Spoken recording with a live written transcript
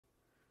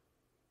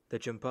The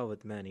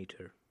Champawat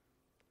Man-Eater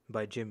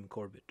by Jim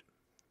Corbett.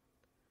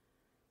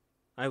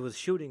 I was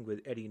shooting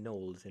with Eddie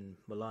Knowles in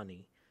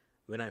Malani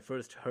when I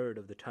first heard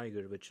of the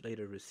tiger which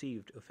later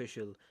received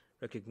official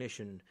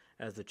recognition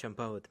as the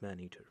Champawat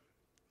Man-Eater.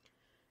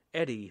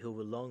 Eddie, who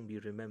will long be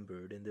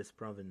remembered in this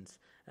province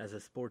as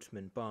a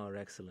sportsman par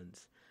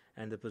excellence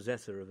and the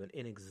possessor of an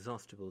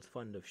inexhaustible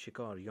fund of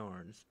shikar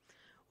yarns,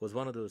 was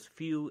one of those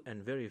few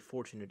and very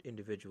fortunate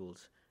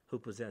individuals who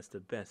possess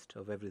the best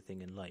of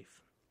everything in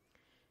life.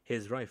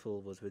 His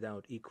rifle was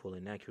without equal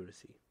in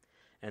accuracy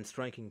and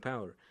striking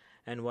power,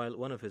 and while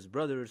one of his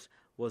brothers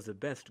was the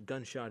best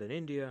gunshot in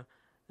India,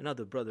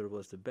 another brother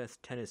was the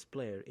best tennis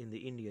player in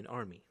the Indian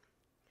Army.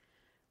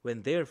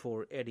 When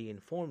therefore Eddie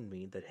informed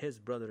me that his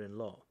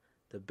brother-in-law,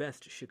 the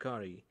best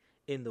shikari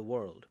in the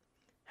world,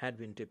 had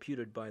been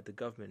deputed by the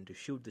government to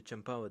shoot the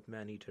Champawat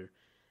Man-Eater,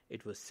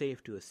 it was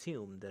safe to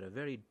assume that a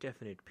very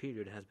definite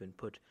period has been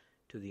put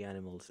to the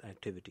animal's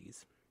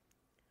activities.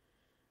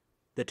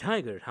 The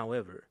tiger,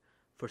 however,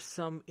 for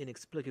some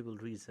inexplicable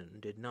reason,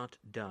 did not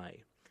die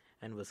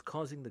and was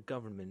causing the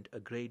government a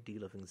great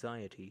deal of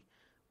anxiety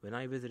when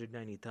I visited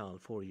Nainital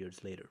 4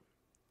 years later.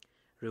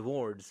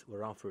 Rewards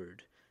were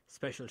offered,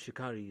 special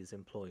shikaris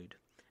employed,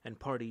 and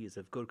parties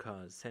of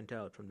Gurkhas sent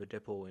out from the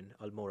depot in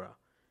Almora.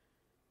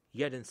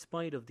 Yet in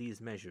spite of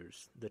these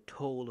measures, the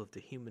toll of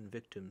the human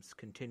victims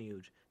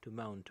continued to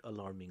mount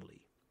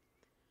alarmingly.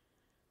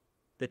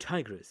 The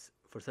tigress,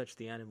 for such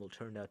the animal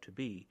turned out to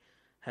be,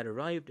 had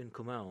arrived in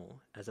Kumaon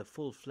as a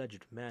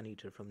full-fledged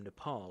man-eater from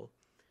Nepal,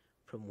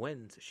 from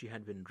whence she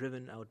had been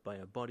driven out by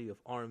a body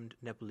of armed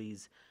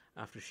Nepalese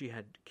after she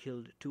had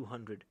killed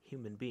 200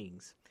 human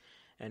beings,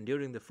 and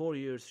during the 4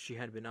 years she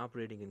had been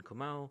operating in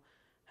Kumaon,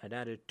 had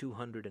added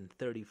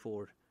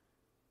 234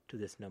 to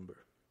this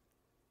number.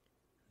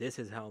 This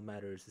is how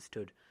matters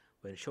stood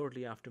when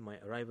shortly after my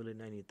arrival in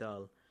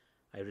Nainital,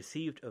 I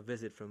received a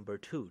visit from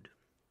Berthoud.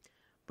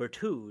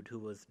 Berthoud, who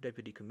was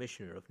Deputy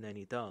Commissioner of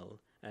Nainital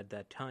at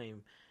that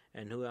time,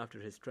 and who after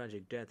his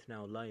tragic death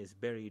now lies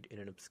buried in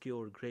an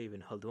obscure grave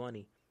in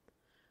Haldwani,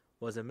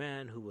 was a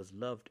man who was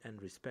loved and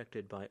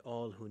respected by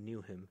all who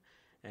knew him,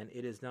 and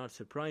it is not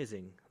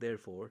surprising,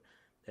 therefore,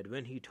 that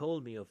when he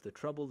told me of the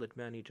trouble that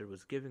Man-Eater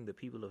was giving the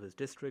people of his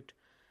district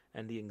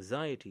and the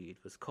anxiety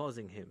it was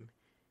causing him,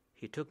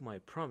 he took my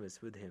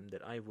promise with him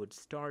that I would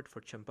start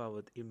for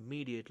Champawat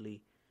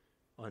immediately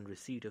on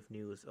receipt of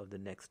news of the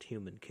next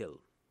human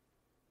kill.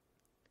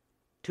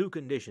 2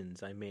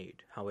 conditions I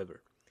made,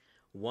 however.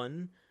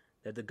 One,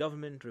 that the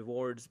government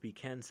rewards be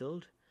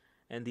cancelled,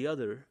 and the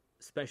other,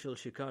 special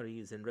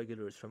shikaris and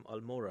regulars from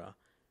Almora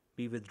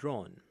be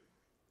withdrawn.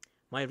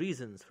 My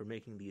reasons for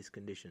making these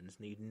conditions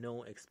need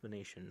no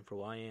explanation,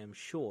 for I am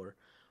sure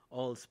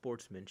all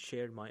sportsmen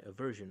share my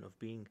aversion of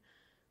being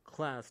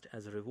classed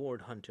as a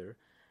reward hunter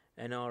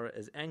and are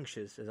as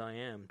anxious as I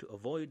am to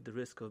avoid the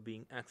risk of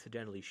being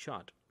accidentally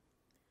shot.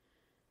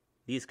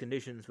 These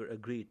conditions were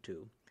agreed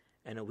to,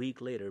 and a week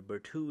later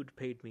Berthoud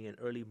paid me an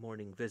early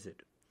morning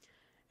visit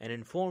and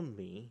informed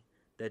me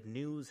that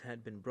news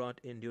had been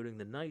brought in during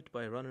the night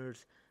by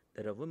runners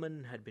that a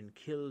woman had been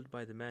killed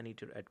by the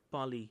man-eater at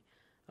Pali,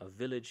 a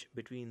village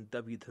between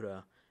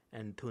Dabithura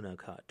and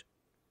Thunaghat.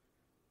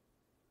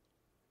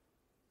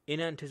 In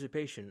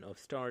anticipation of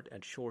start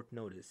at short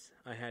notice,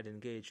 I had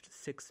engaged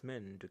 6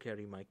 men to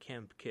carry my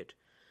camp kit,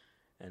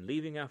 and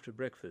leaving after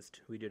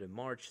breakfast, we did a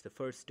march the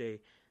first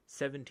day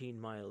 17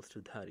 miles to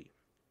Dhari.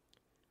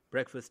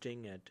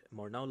 Breakfasting at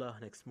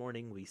Mornaula next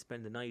morning, we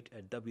spent the night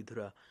at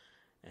Dabithura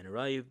and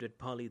arrived at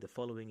Pali the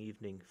following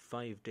evening,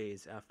 5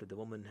 days after the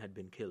woman had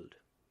been killed.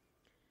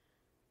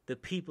 The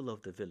people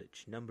of the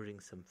village, numbering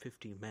some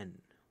 50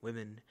 men,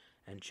 women,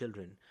 and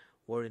children,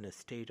 were in a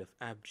state of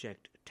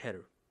abject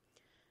terror,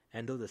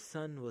 and though the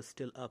sun was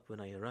still up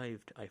when I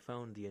arrived, I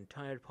found the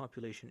entire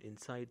population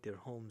inside their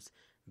homes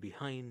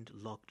behind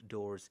locked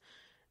doors,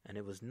 and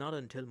it was not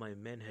until my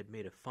men had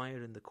made a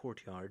fire in the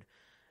courtyard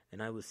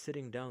and I was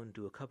sitting down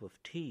to a cup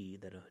of tea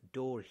that a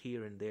door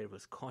here and there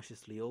was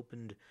cautiously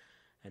opened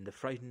and the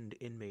frightened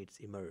inmates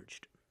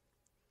emerged.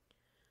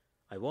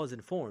 I was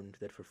informed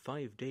that for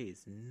 5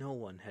 days no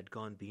one had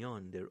gone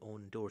beyond their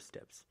own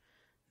doorsteps.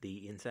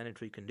 The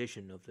insanitary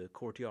condition of the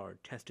courtyard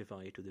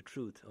testified to the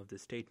truth of the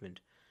statement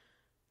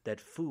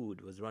that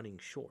food was running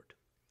short,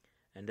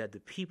 and that the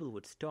people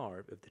would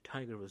starve if the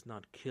tiger was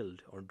not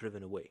killed or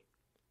driven away.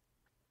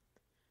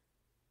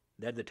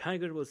 That the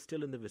tiger was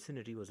still in the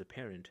vicinity was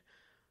apparent.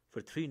 For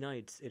 3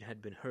 nights it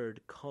had been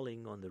heard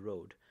calling on the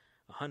road,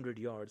 100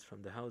 yards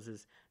from the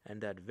houses,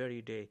 and that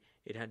very day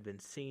it had been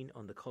seen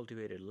on the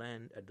cultivated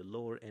land at the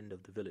lower end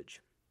of the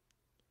village.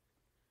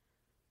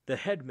 The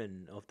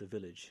headman of the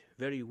village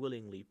very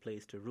willingly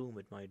placed a room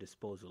at my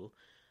disposal,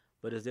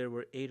 but as there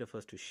were 8 of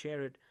us to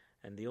share it,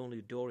 and the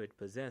only door it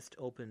possessed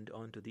opened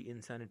onto the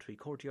insanitary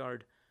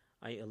courtyard,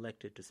 I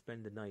elected to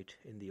spend the night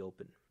in the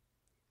open.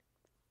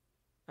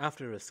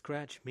 After a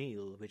scratch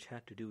meal which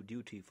had to do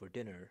duty for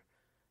dinner,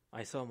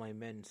 I saw my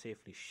men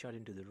safely shut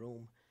into the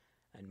room,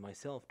 and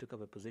myself took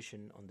up a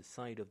position on the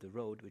side of the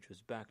road which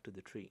was back to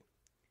the tree.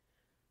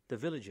 The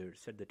villagers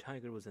said the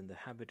tiger was in the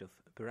habit of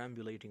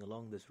perambulating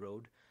along this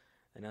road,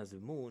 and as the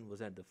moon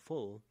was at the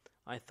full,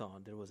 I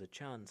thought there was a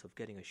chance of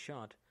getting a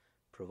shot,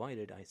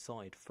 provided I saw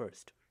it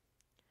first.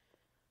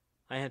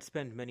 I had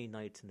spent many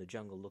nights in the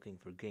jungle looking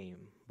for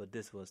game, but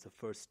this was the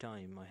first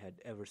time I had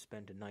ever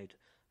spent a night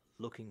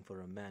looking for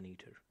a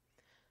man-eater.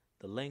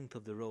 The length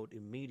of the road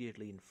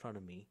immediately in front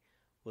of me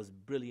was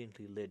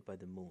brilliantly lit by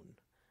the moon,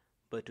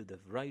 but to the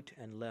right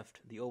and left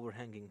the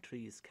overhanging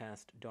trees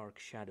cast dark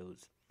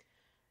shadows,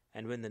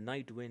 and when the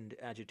night wind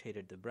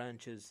agitated the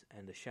branches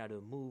and the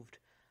shadow moved,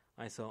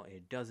 I saw a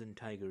dozen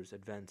tigers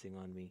advancing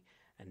on me,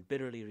 and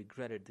bitterly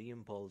regretted the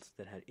impulse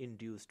that had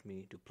induced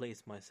me to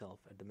place myself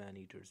at the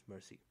man-eater's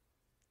mercy.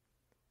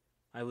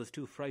 I was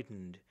too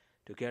frightened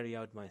to carry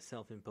out my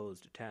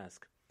self-imposed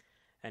task,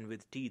 and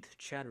with teeth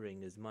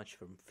chattering as much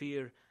from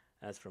fear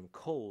as from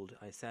cold,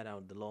 I sat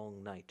out the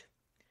long night.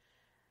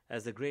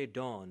 As the grey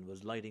dawn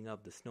was lighting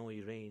up the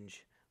snowy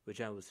range which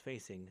I was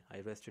facing, I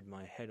rested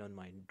my head on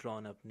my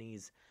drawn-up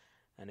knees,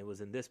 and it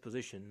was in this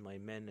position my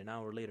men an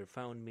hour later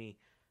found me,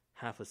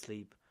 half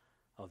asleep.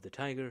 Of the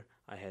tiger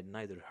I had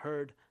neither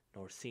heard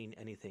nor seen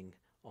anything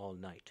all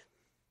night.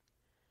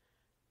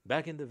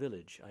 Back in the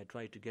village, I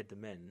tried to get the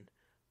men,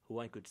 who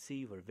I could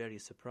see were very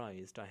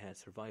surprised I had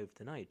survived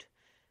the night,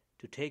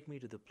 to take me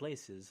to the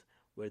places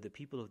where the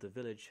people of the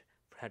village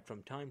had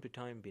from time to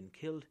time been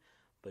killed,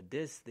 but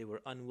this they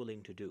were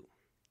unwilling to do.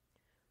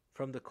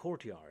 From the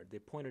courtyard they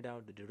pointed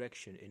out the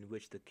direction in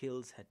which the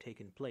kills had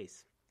taken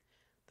place.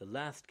 The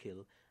last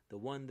kill, the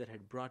one that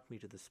had brought me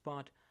to the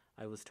spot,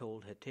 I was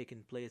told had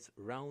taken place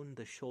round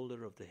the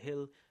shoulder of the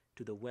hill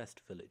to the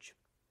west village.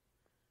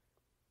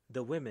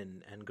 The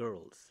women and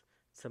girls,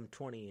 some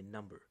 20 in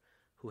number,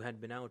 who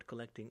had been out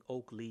collecting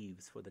oak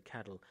leaves for the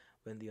cattle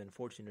when the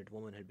unfortunate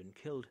woman had been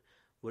killed,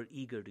 were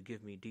eager to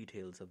give me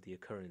details of the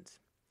occurrence.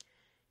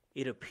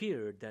 It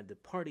appeared that the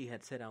party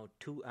had set out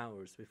 2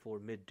 hours before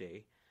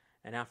midday,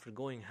 and after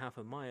going half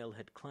a mile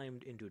had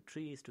climbed into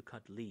trees to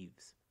cut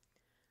leaves.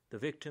 The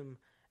victim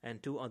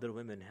and 2 other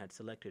women had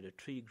selected a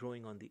tree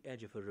growing on the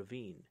edge of a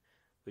ravine,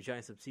 which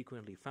I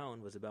subsequently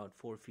found was about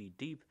 4 feet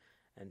deep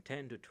and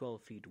 10 to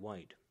 12 feet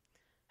wide.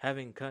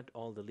 Having cut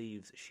all the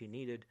leaves she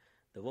needed,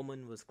 the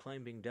woman was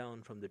climbing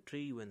down from the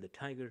tree when the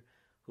tiger,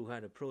 who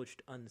had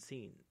approached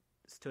unseen,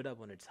 stood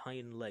up on its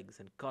hind legs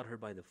and caught her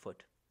by the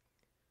foot.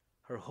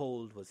 Her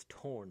hold was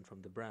torn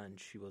from the branch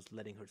she was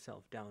letting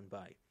herself down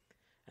by,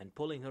 and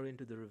pulling her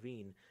into the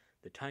ravine,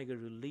 the tiger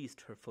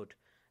released her foot,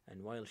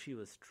 and while she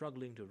was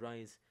struggling to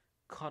rise,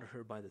 caught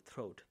her by the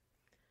throat.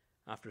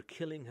 After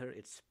killing her,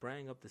 it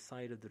sprang up the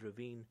side of the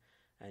ravine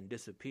and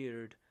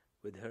disappeared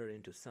with her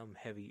into some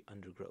heavy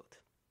undergrowth.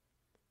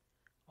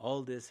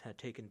 All this had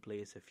taken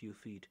place a few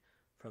feet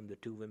from the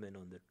 2 women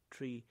on the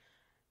tree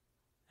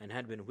and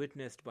had been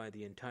witnessed by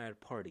the entire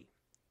party.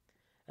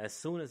 As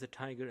soon as the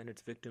tiger and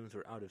its victims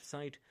were out of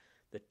sight,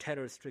 the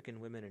terror-stricken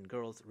women and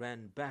girls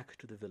ran back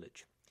to the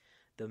village.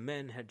 The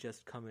men had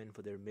just come in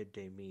for their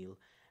midday meal,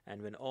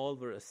 and when all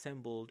were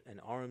assembled and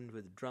armed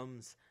with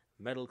drums,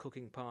 metal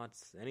cooking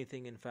pots,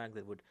 anything in fact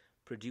that would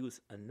produce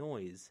a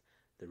noise,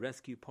 the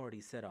rescue party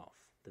set off,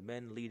 the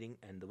men leading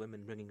and the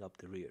women bringing up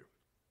the rear.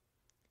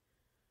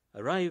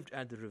 Arrived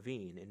at the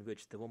ravine in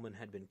which the woman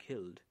had been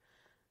killed,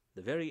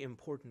 the very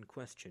important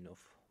question of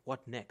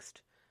what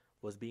next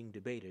was being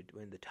debated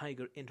when the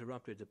tiger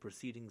interrupted the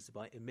proceedings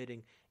by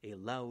emitting a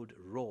loud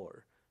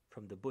roar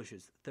from the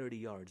bushes 30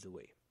 yards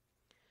away.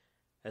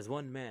 As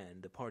one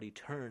man, the party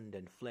turned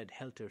and fled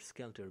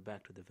helter-skelter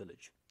back to the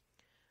village.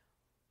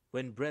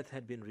 When breath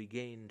had been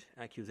regained,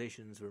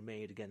 accusations were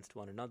made against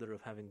one another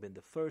of having been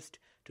the first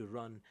to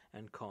run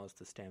and cause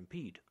the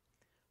stampede.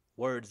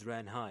 Words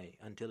ran high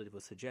until it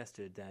was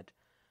suggested that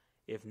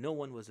if no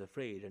one was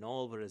afraid and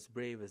all were as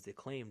brave as they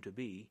claimed to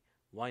be,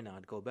 why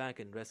not go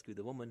back and rescue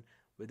the woman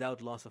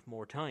without loss of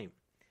more time?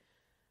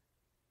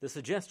 The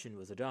suggestion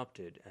was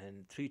adopted,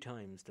 and 3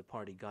 times the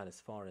party got as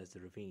far as the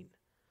ravine.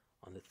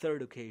 On the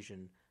 3rd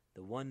occasion,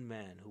 the one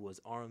man who was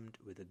armed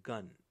with a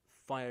gun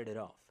fired it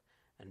off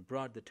and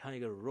brought the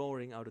tiger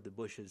roaring out of the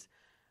bushes.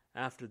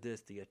 After this,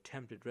 the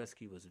attempted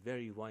rescue was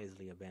very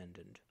wisely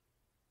abandoned.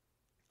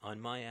 On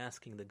my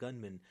asking the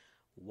gunman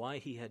why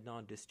he had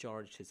not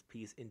discharged his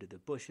piece into the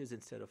bushes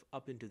instead of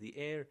up into the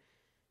air,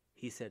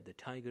 he said the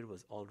tiger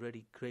was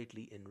already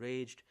greatly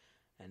enraged,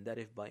 and that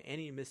if by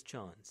any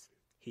mischance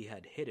he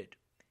had hit it,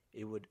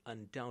 it would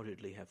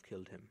undoubtedly have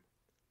killed him.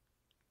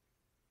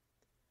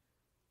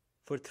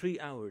 For 3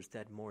 hours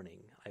that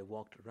morning, I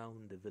walked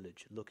round the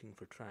village looking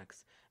for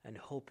tracks and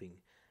hoping,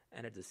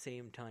 and at the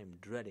same time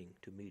dreading,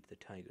 to meet the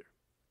tiger.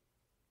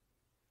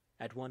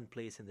 At one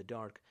place in the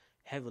dark,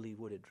 heavily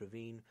wooded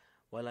ravine,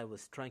 while I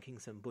was striking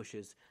some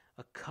bushes,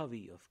 a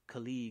covey of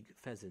Kalig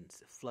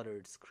pheasants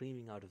fluttered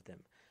screaming out of them,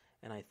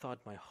 and I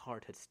thought my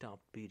heart had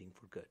stopped beating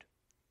for good.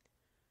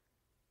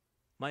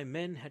 My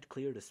men had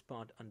cleared a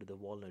spot under the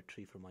walnut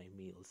tree for my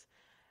meals,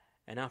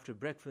 and after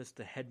breakfast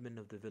the headman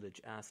of the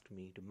village asked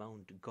me to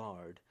mount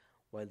guard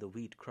while the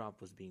wheat crop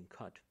was being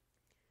cut.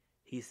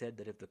 He said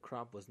that if the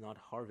crop was not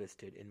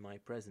harvested in my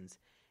presence,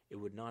 it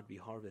would not be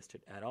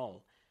harvested at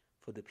all,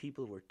 for the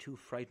people were too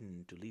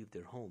frightened to leave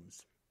their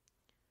homes.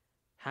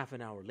 Half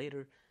an hour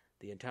later,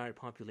 the entire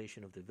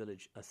population of the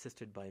village,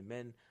 assisted by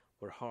men,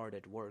 were hard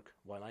at work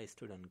while I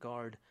stood on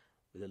guard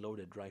with a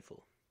loaded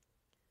rifle.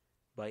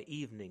 By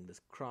evening, the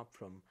crop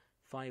from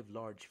 5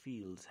 large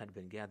fields had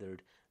been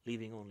gathered,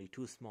 leaving only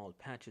 2 small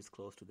patches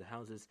close to the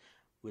houses,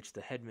 which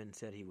the headman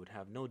said he would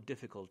have no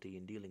difficulty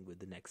in dealing with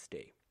the next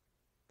day.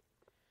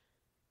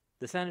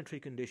 The sanitary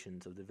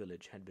conditions of the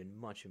village had been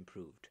much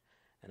improved,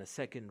 and a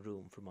second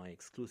room for my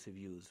exclusive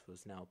use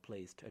was now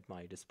placed at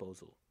my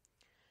disposal.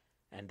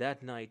 And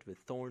that night, with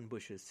thorn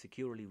bushes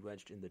securely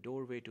wedged in the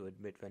doorway to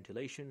admit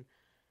ventilation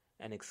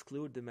and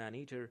exclude the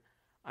man-eater,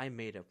 I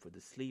made up for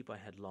the sleep I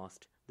had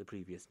lost the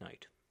previous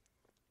night.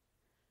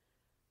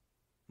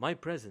 My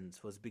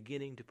presence was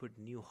beginning to put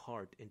new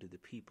heart into the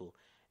people,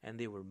 and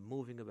they were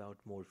moving about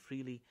more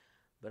freely,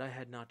 but I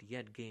had not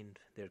yet gained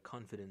their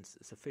confidence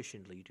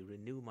sufficiently to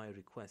renew my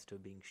request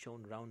of being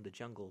shown round the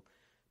jungle,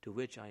 to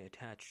which I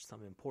attached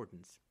some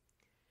importance.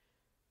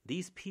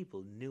 These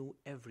people knew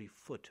every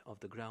foot of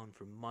the ground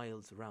for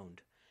miles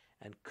round,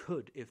 and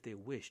could, if they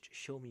wished,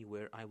 show me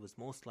where I was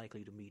most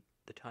likely to meet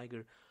the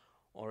tiger,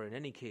 or in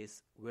any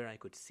case, where I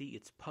could see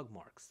its pug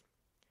marks.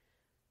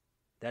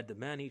 That the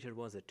man-eater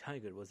was a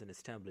tiger was an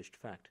established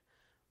fact,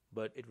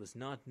 but it was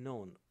not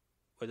known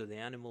whether the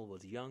animal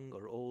was young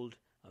or old,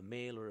 a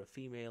male or a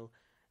female,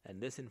 and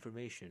this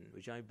information,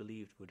 which I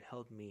believed would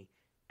help me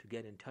to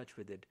get in touch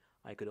with it,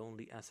 I could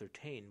only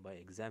ascertain by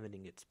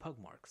examining its pug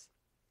marks.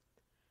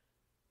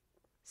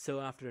 So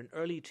after an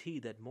early tea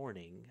that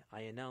morning,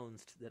 I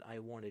announced that I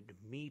wanted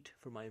meat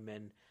for my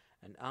men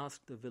and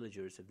asked the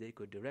villagers if they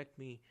could direct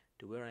me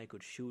to where I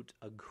could shoot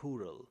a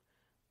ghurul,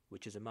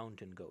 which is a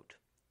mountain goat.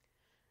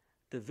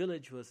 The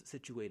village was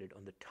situated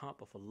on the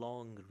top of a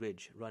long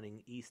ridge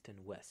running east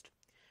and west,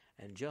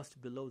 and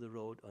just below the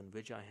road on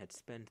which I had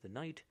spent the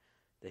night,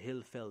 the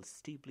hill fell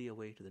steeply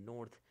away to the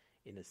north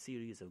in a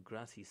series of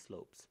grassy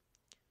slopes.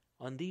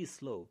 On these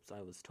slopes,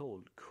 I was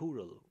told,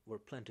 ghurul were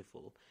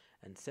plentiful,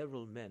 and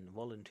several men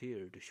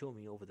volunteered to show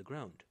me over the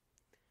ground.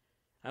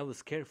 I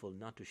was careful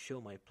not to show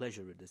my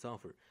pleasure at this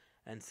offer,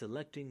 and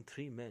selecting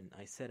 3 men,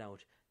 I set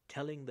out,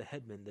 telling the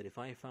headman that if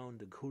I found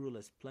the ghurul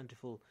as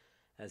plentiful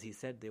as he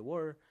said they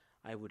were,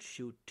 I would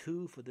shoot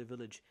 2 for the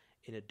village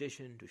in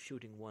addition to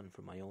shooting 1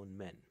 for my own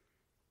men.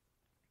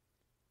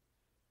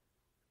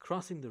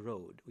 Crossing the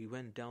road, we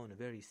went down a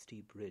very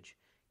steep ridge,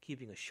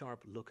 keeping a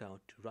sharp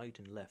lookout to right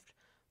and left,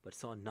 but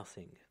saw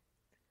nothing.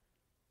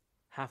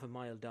 Half a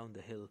mile down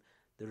the hill,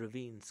 the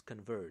ravines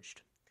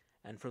converged,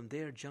 and from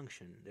their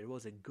junction there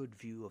was a good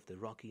view of the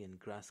rocky and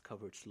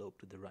grass-covered slope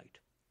to the right.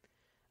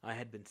 I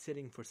had been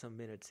sitting for some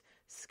minutes,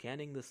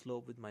 scanning the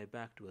slope with my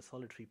back to a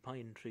solitary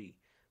pine tree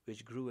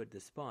which grew at the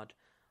spot,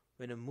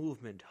 when a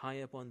movement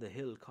high up on the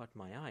hill caught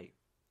my eye.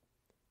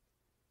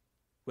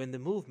 When the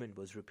movement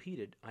was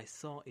repeated, I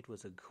saw it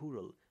was a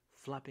ghurul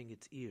flapping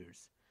its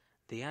ears.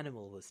 The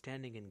animal was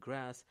standing in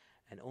grass,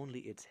 and only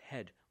its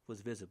head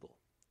was visible.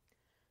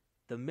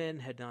 The men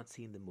had not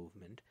seen the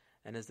movement,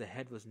 and as the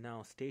head was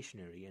now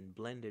stationary and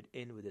blended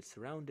in with its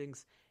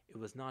surroundings, it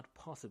was not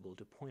possible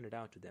to point it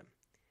out to them.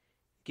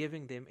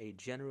 Giving them a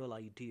general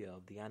idea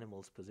of the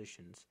animal's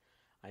positions,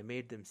 I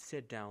made them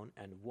sit down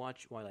and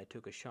watch while I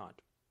took a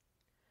shot.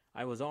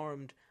 I was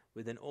armed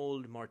with an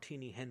old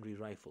Martini Henry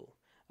rifle,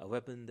 a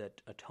weapon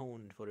that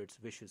atoned for its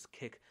vicious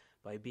kick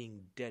by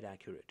being dead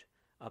accurate,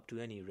 up to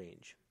any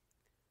range.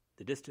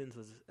 The distance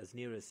was as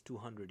near as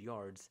 200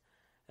 yards,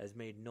 as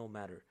made no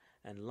matter,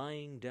 and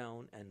lying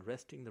down and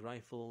resting the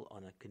rifle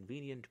on a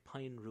convenient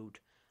pine root,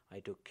 I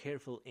took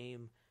careful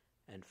aim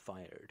and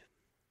fired.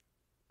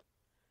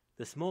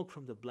 The smoke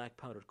from the black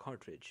powder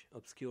cartridge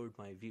obscured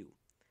my view,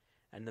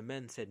 and the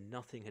men said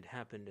nothing had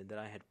happened and that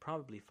I had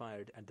probably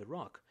fired at the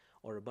rock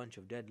or a bunch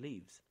of dead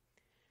leaves.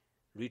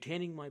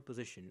 Retaining my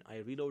position, I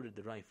reloaded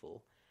the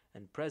rifle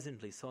and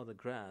presently saw the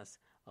grass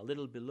a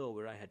little below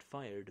where I had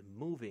fired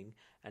moving,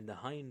 and the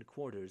hind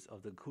quarters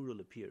of the ghurul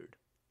appeared.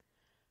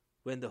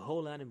 When the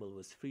whole animal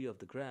was free of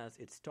the grass,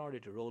 it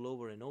started to roll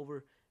over and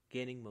over,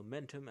 gaining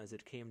momentum as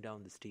it came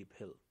down the steep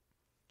hill.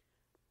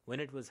 When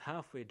it was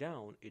halfway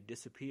down, it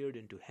disappeared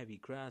into heavy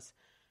grass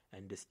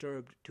and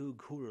disturbed 2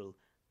 ghurul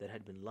that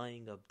had been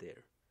lying up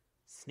there.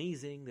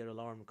 Sneezing their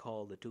alarm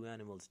call, the 2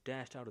 animals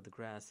dashed out of the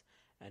grass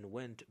and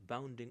went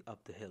bounding up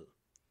the hill.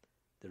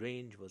 The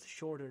range was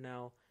shorter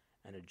now,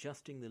 and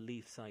adjusting the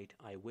leaf sight,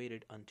 I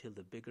waited until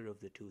the bigger of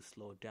the 2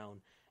 slowed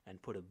down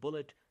and put a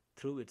bullet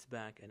through its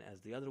back, and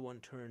as the other one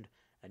turned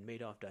and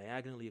made off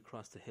diagonally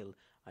across the hill,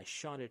 I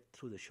shot it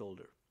through the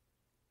shoulder.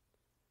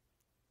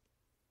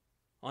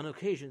 On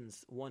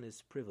occasions, one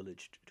is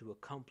privileged to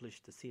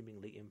accomplish the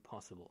seemingly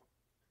impossible.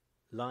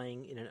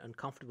 Lying in an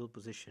uncomfortable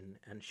position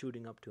and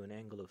shooting up to an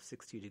angle of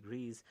 60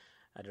 degrees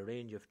at a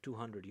range of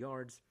 200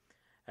 yards,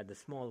 at the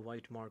small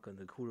white mark on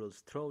the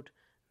ghurul's throat,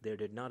 there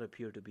did not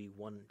appear to be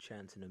 1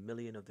 chance in a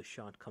million of the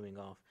shot coming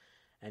off,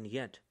 and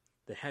yet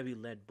the heavy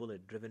lead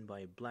bullet driven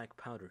by black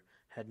powder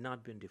had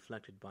not been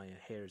deflected by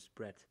a hair's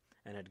breadth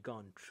and had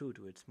gone true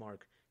to its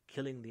mark,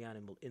 killing the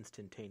animal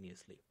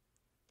instantaneously.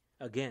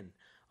 Again,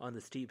 On the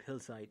steep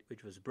hillside,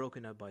 which was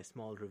broken up by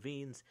small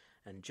ravines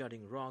and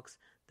jutting rocks,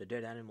 the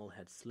dead animal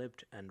had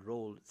slipped and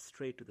rolled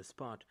straight to the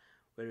spot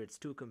where its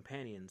two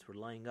companions were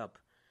lying up,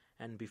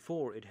 and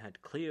before it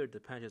had cleared the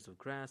patches of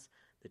grass,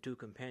 the two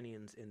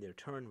companions in their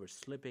turn were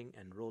slipping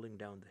and rolling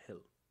down the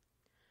hill.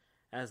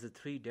 As the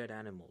three dead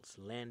animals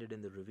landed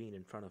in the ravine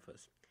in front of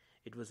us,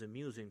 it was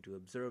amusing to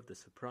observe the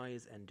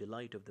surprise and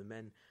delight of the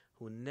men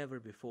who never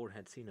before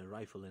had seen a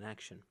rifle in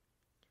action.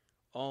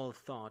 All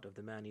thought of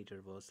the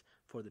man-eater was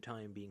for the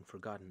time being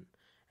forgotten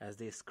as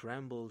they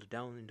scrambled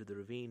down into the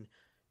ravine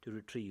to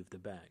retrieve the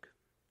bag.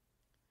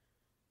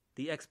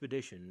 The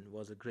expedition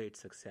was a great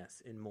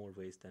success in more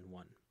ways than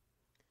one.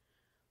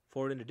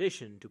 For in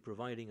addition to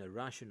providing a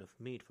ration of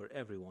meat for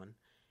everyone,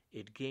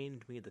 it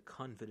gained me the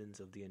confidence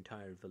of the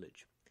entire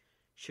village.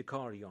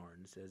 Shikar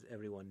yarns, as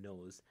everyone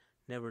knows,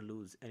 never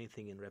lose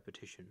anything in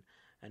repetition,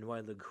 and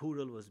while the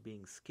ghurul was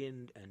being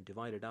skinned and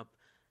divided up,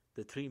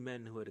 the three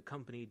men who had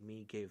accompanied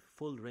me gave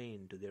full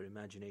rein to their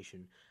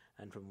imagination,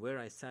 and from where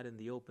I sat in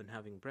the open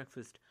having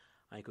breakfast,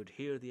 I could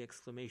hear the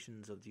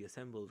exclamations of the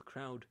assembled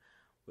crowd,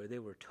 where they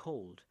were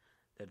told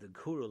that the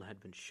ghurul had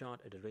been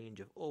shot at a range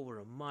of over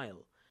a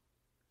mile,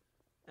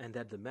 and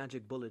that the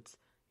magic bullets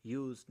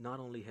used not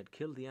only had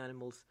killed the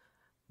animals,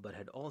 but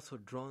had also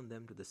drawn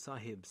them to the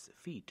sahib's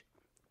feet.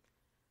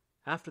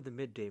 After the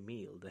midday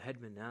meal, the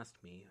headman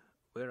asked me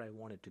where I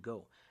wanted to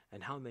go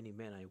and how many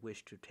men I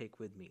wished to take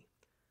with me.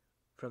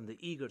 From the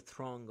eager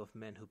throng of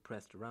men who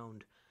pressed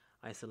around,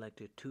 I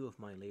selected two of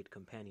my late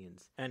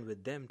companions, and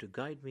with them to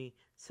guide me,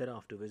 set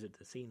off to visit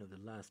the scene of the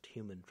last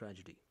human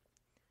tragedy.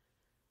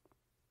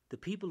 The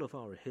people of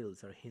our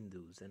hills are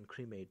Hindus and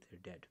cremate their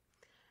dead,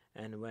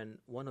 and when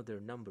one of their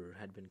number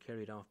had been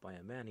carried off by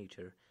a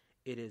man-eater,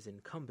 it is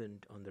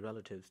incumbent on the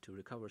relatives to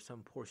recover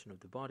some portion of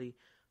the body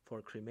for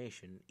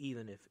cremation,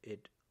 even if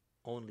it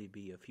only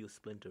be a few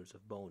splinters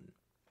of bone.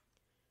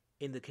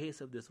 In the case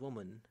of this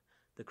woman,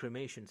 the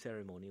cremation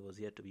ceremony was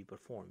yet to be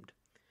performed,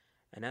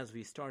 and as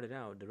we started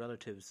out, the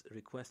relatives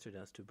requested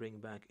us to bring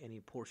back any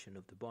portion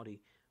of the body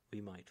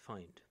we might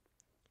find.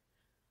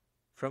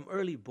 From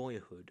early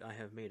boyhood, I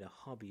have made a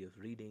hobby of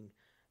reading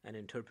and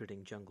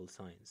interpreting jungle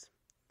signs.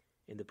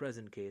 In the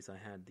present case, I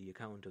had the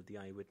account of the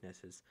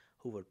eyewitnesses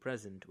who were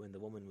present when the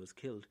woman was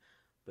killed,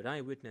 but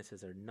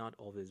eyewitnesses are not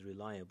always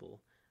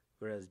reliable,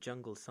 whereas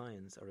jungle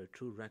signs are a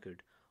true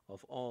record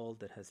of all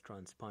that has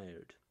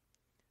transpired.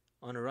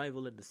 On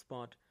arrival at the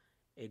spot,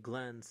 a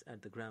glance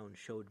at the ground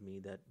showed me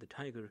that the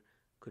tiger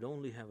could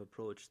only have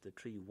approached the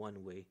tree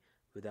one way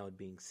without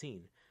being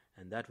seen,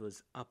 and that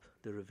was up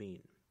the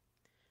ravine.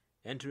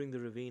 Entering the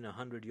ravine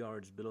 100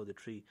 yards below the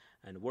tree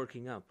and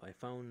working up, I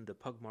found the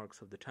pug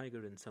marks of the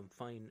tiger in some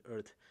fine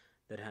earth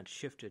that had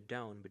shifted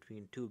down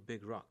between two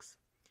big rocks.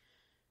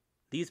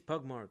 These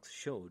pug marks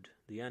showed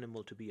the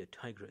animal to be a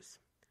tigress,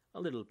 a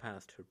little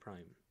past her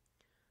prime.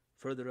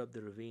 Further up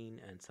the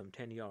ravine and some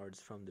 10 yards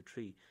from the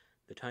tree,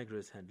 the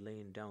tigress had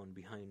lain down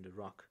behind a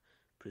rock,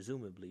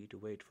 presumably to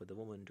wait for the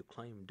woman to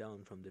climb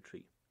down from the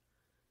tree.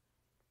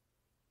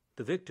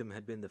 The victim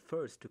had been the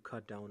first to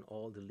cut down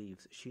all the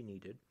leaves she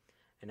needed,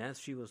 and as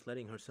she was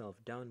letting herself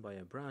down by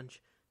a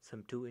branch,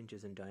 some 2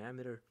 inches in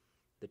diameter,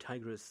 the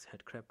tigress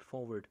had crept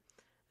forward,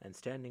 and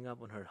standing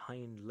up on her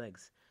hind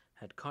legs,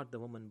 had caught the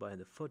woman by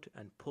the foot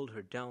and pulled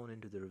her down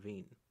into the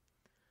ravine.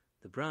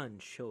 The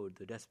branch showed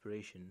the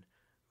desperation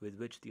with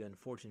which the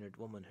unfortunate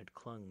woman had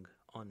clung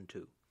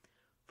onto,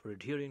 for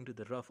adhering to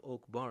the rough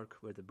oak bark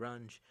where the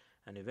branch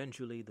and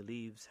eventually the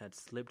leaves had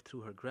slipped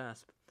through her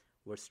grasp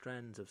were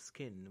strands of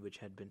skin which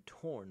had been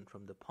torn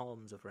from the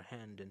palms of her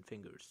hand and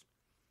fingers.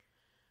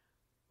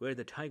 Where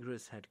the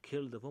tigress had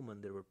killed the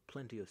woman, there were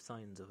plenty of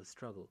signs of a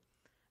struggle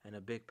and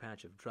a big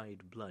patch of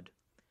dried blood.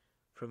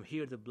 From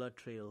here the blood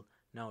trail,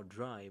 now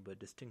dry but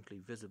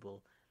distinctly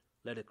visible,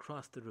 led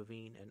across the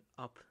ravine and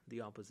up the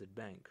opposite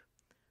bank.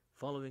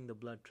 Following the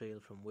blood trail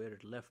from where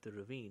it left the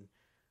ravine,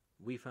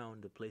 we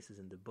found the places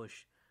in the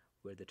bush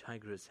where the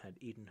tigress had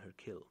eaten her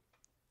kill.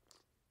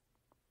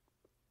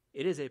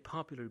 It is a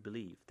popular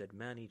belief that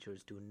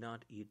man-eaters do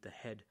not eat the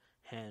head,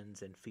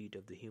 hands, and feet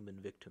of the human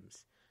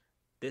victims.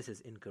 This is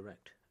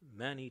incorrect.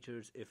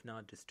 Man-eaters, if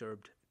not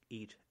disturbed,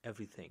 eat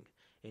everything,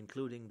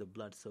 including the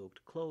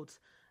blood-soaked clothes,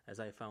 as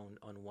I found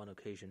on one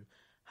occasion.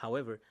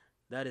 However,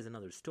 that is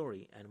another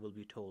story and will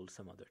be told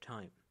some other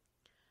time.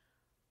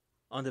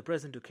 On the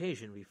present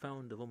occasion, we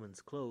found the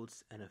woman's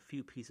clothes and a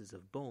few pieces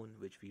of bone,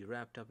 which we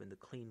wrapped up in the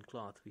clean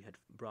cloth we had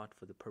brought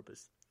for the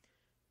purpose.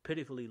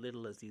 Pitifully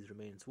little as these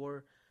remains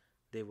were,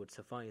 they would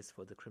suffice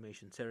for the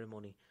cremation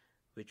ceremony,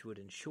 which would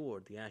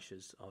ensure the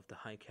ashes of the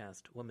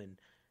high-caste woman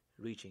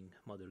reaching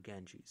Mother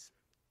Ganges.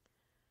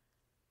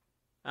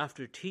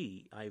 After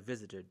tea, I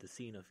visited the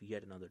scene of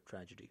yet another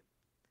tragedy.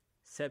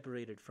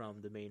 Separated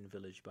from the main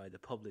village by the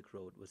public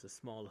road was a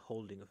small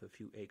holding of a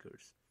few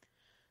acres.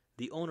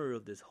 The owner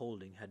of this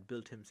holding had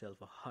built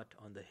himself a hut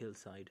on the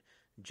hillside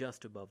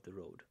just above the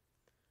road.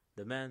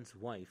 The man's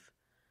wife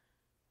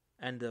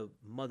and the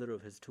mother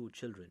of his 2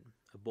 children,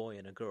 a boy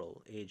and a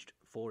girl, aged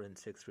 4 and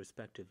 6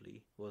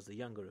 respectively, was the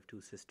younger of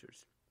 2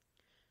 sisters.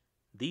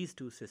 These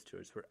two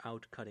sisters were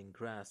out cutting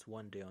grass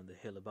one day on the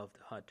hill above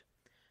the hut,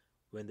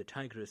 when the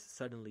tigress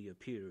suddenly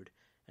appeared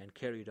and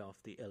carried off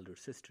the elder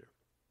sister.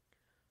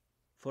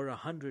 For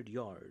 100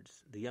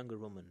 yards, the younger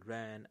woman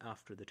ran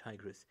after the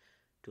tigress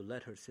to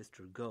let her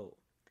sister go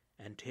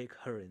and take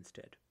her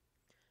instead.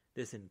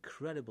 This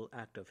incredible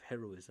act of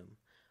heroism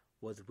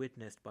was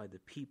witnessed by the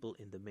people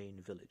in the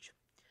main village.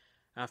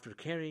 After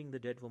carrying the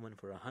dead woman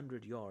for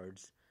 100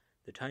 yards,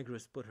 the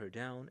tigress put her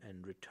down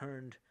and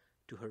returned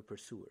to her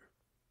pursuer.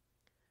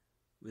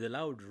 With a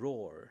loud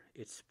roar,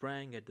 it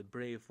sprang at the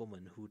brave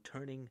woman who,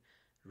 turning,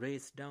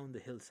 raced down the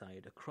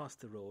hillside, across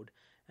the road,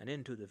 and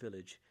into the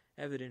village,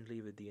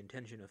 evidently with the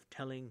intention of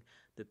telling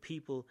the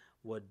people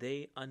what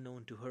they,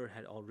 unknown to her,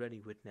 had already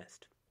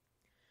witnessed.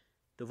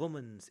 The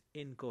woman's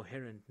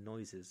incoherent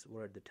noises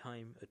were at the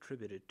time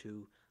attributed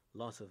to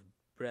loss of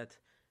breath,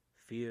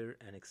 fear,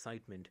 and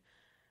excitement,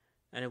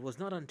 and it was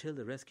not until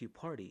the rescue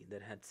party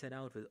that had set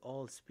out with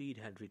all speed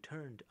had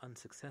returned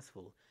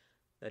unsuccessful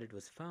that it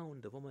was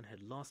found the woman had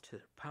lost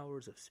her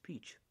powers of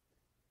speech.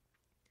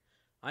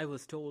 I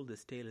was told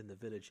this tale in the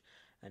village,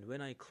 and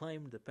when I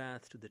climbed the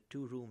path to the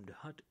 2-roomed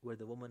hut where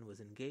the woman was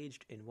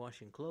engaged in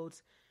washing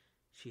clothes,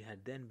 she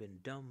had then been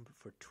dumb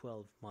for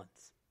 12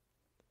 months.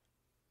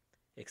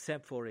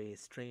 Except for a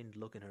strained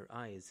look in her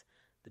eyes,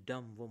 the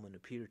dumb woman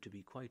appeared to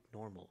be quite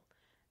normal,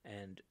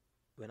 and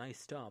when I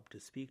stopped to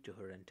speak to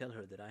her and tell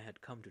her that I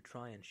had come to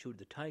try and shoot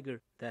the tiger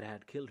that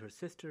had killed her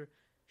sister,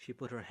 she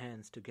put her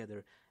hands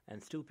together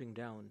and, stooping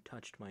down,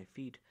 touched my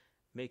feet,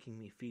 making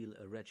me feel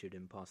a wretched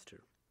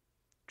impostor.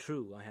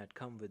 True, I had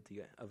come with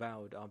the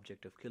avowed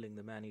object of killing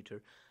the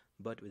man-eater,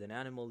 but with an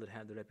animal that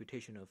had the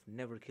reputation of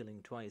never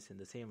killing twice in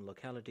the same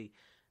locality,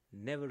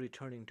 never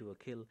returning to a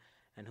kill,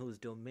 and whose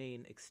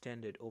domain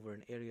extended over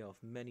an area of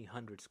many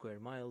 100 square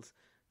miles,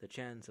 the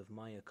chance of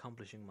my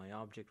accomplishing my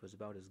object was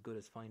about as good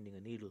as finding a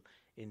needle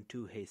in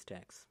 2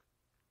 haystacks.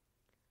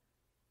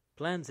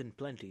 Plans in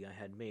plenty I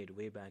had made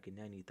way back in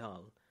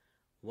Nainital.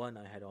 One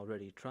I had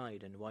already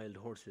tried, and wild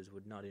horses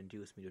would not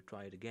induce me to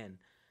try it again,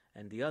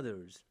 and the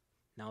others,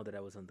 now that I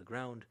was on the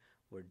ground,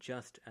 were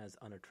just as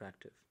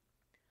unattractive.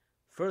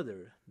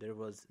 Further, there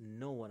was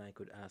no one I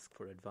could ask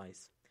for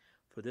advice,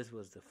 for this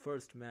was the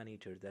first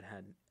man-eater that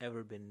had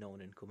ever been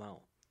known in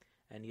Cumau,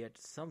 and yet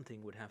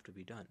something would have to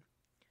be done.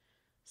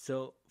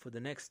 So, for the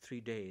next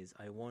 3 days,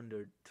 I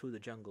wandered through the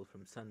jungle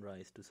from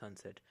sunrise to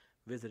sunset,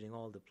 visiting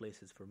all the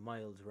places for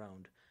miles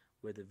round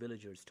where the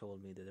villagers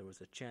told me that there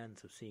was a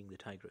chance of seeing the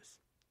tigress.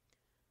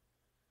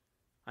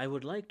 I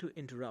would like to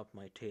interrupt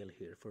my tale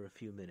here for a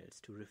few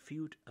minutes to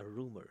refute a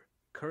rumor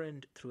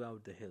current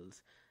throughout the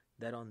hills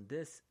that on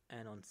this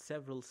and on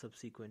several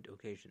subsequent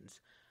occasions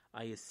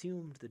I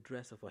assumed the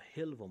dress of a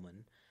hill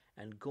woman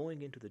and,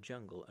 going into the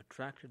jungle,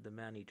 attracted the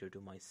man-eater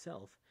to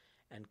myself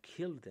and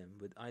killed them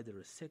with either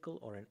a sickle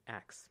or an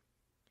axe.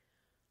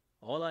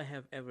 All I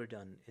have ever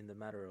done in the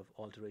matter of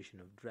alteration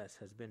of dress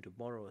has been to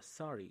borrow a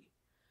sari,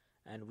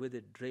 and with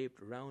it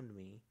draped round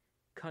me,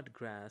 cut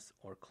grass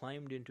or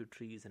climbed into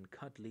trees and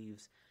cut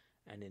leaves,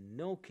 and in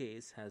no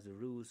case has the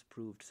ruse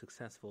proved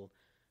successful,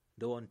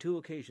 though on 2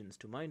 occasions,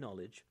 to my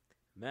knowledge,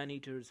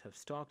 man-eaters have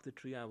stalked the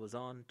tree I was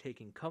on,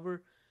 taking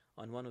cover,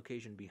 on one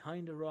occasion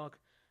behind a rock,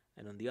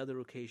 and on the other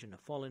occasion a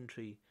fallen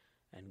tree,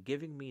 and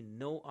giving me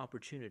no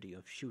opportunity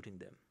of shooting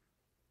them.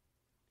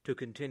 To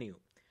continue,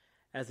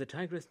 as the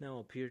tigress now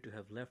appeared to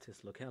have left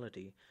this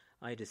locality,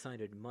 I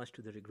decided, much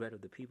to the regret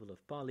of the people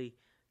of Pali,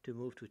 to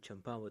move to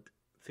Champawat,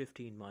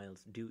 15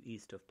 miles due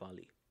east of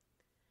Pali.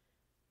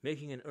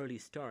 Making an early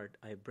start,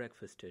 I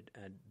breakfasted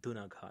at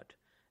Dunaghat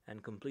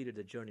and completed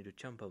the journey to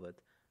Champawat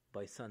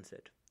by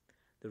sunset.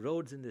 The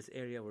roads in this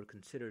area were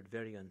considered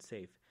very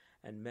unsafe,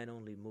 and men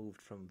only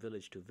moved from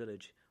village to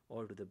village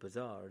or to the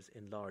bazaars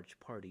in large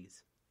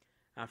parties.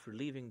 After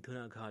leaving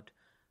Dunaghat,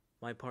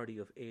 my party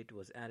of 8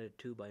 was added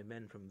to by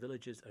men from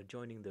villages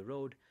adjoining the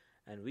road,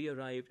 and we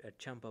arrived at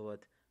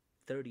Champawat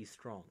 30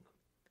 strong.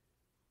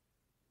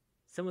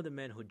 Some of the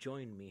men who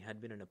joined me had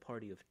been in a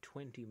party of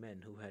 20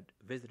 men who had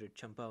visited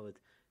Champawat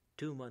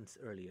 2 months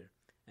earlier,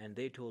 and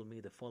they told me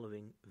the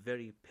following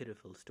very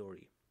pitiful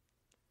story.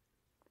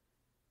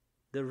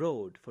 The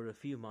road for a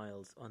few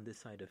miles on this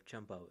side of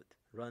Champawat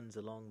runs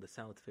along the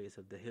south face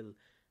of the hill,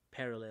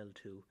 parallel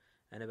to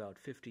and about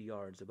 50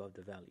 yards above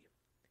the valley.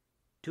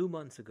 2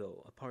 months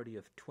ago, a party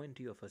of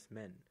 20 of us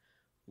men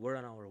were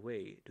on our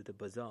way to the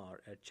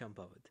bazaar at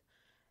Champawat,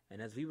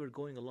 and as we were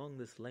going along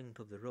this length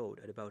of the road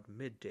at about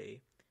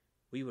midday,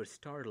 we were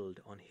startled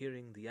on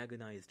hearing the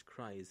agonized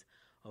cries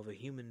of a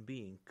human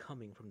being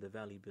coming from the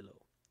valley below.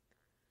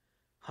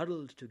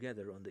 Huddled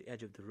together on the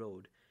edge of the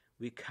road,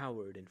 we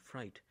cowered in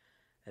fright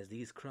as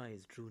these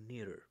cries drew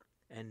nearer,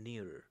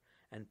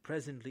 and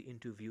presently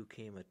into view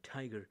came a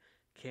tiger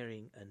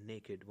carrying a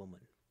naked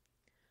woman.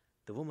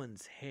 The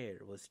woman's hair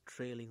was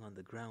trailing on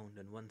the ground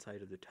on one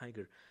side of the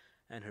tiger,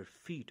 and her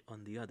feet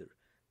on the other.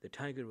 The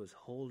tiger was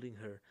holding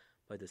her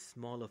by the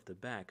small of the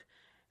back,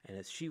 and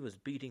as she was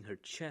beating her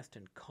chest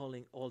and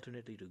calling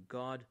alternately to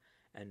God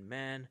and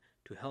man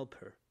to help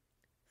her.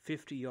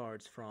 50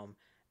 yards from,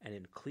 and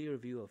in clear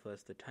view of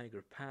us, the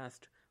tiger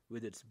passed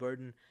with its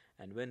burden,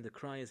 and when the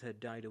cries had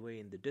died away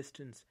in the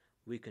distance,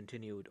 we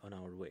continued on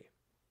our way.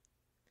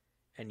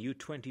 "And you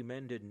 20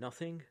 men did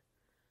nothing?"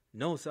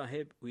 "No,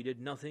 Sahib, we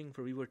did nothing,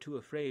 for we were too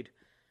afraid.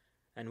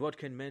 And what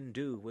can men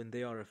do when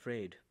they are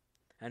afraid?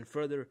 And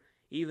further,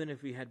 even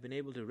if we had been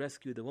able to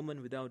rescue the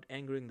woman without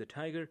angering the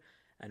tiger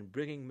and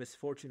bringing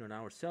misfortune on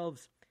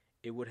ourselves,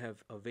 it would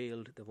have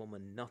availed the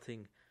woman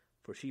nothing,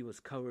 for she was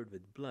covered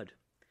with blood,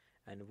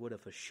 and would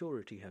of a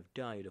surety have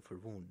died of her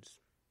wounds."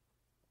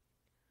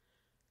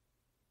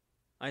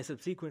 I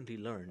subsequently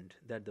learned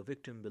that the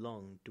victim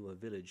belonged to a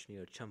village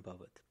near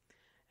Champawat,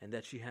 and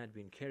that she had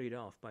been carried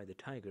off by the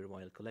tiger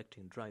while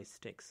collecting dry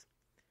sticks.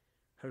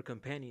 Her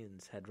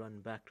companions had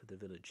run back to the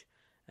village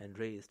and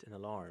raised an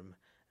alarm,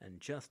 and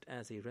just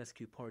as a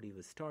rescue party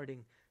was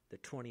starting, the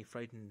 20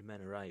 frightened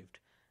men arrived,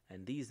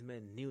 and these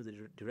men knew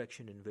the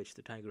direction in which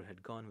the tiger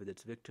had gone with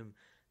its victim.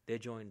 They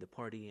joined the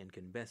party and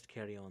can best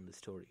carry on the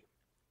story.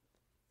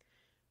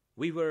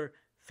 We were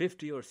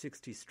 50 or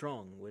 60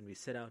 strong when we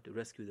set out to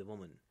rescue the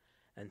woman,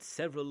 and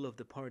several of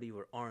the party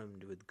were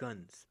armed with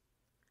guns.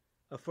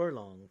 A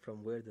furlong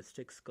from where the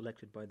sticks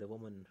collected by the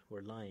woman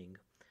were lying,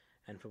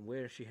 and from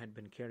where she had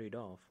been carried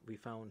off, we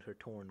found her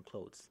torn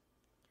clothes.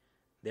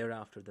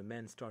 Thereafter the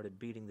men started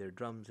beating their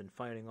drums and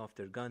firing off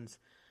their guns,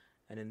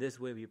 and in this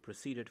way we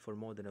proceeded for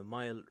more than a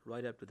mile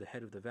right up to the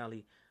head of the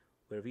valley,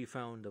 where we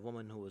found the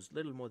woman, who was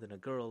little more than a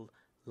girl,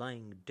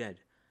 lying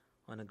dead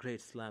on a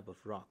great slab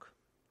of rock.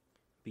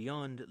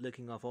 Beyond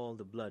licking off all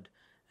the blood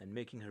and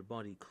making her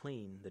body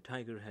clean, the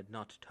tiger had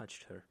not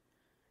touched her.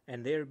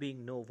 And there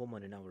being no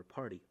woman in our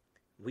party,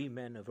 we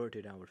men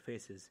averted our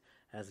faces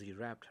as we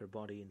wrapped her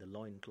body in the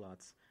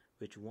loincloths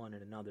which one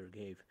and another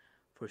gave,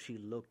 for she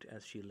looked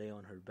as she lay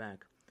on her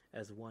back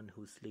as one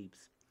who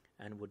sleeps,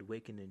 and would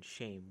waken in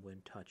shame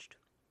when touched.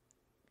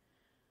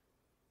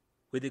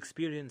 With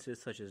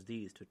experiences such as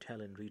these to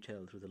tell and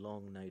retell through the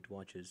long night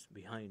watches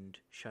behind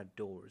shut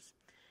doors,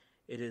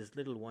 it is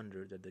little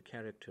wonder that the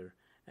character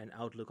and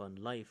outlook on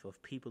life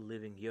of people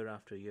living year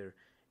after year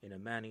in a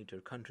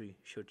man-eater country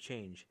should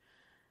change,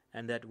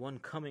 and that one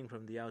coming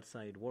from the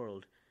outside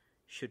world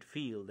should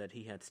feel that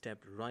he had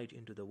stepped right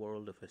into the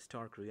world of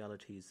stark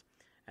realities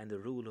and the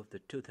rule of the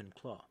tooth and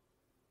claw,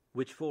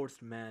 which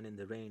forced man in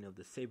the reign of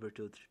the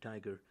saber-toothed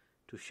tiger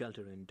to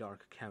shelter in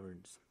dark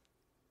caverns.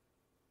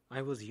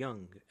 I was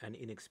young and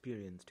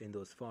inexperienced in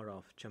those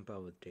far-off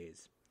Champawat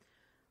days,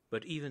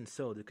 but even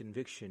so the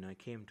conviction I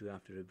came to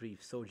after a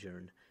brief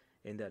sojourn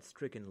in that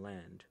stricken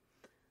land,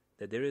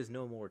 that there is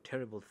no more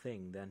terrible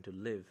thing than to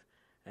live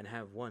and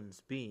have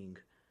one's being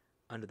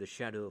under the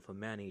shadow of a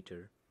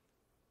man-eater,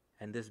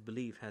 and this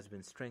belief has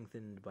been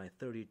strengthened by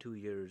 32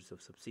 years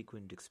of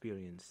subsequent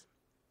experience.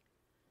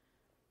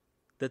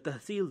 The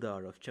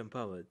Tahsildar of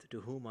Champawat,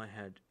 to whom I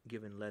had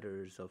given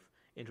letters of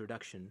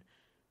introduction,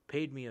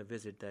 paid me a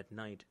visit that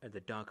night at the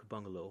dak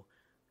bungalow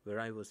where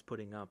I was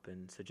putting up,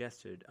 and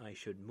suggested I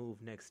should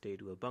move next day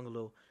to a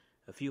bungalow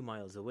a few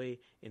miles away,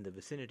 in the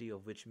vicinity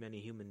of which many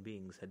human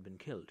beings had been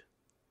killed.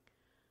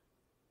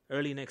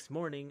 Early next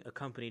morning,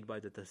 accompanied by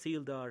the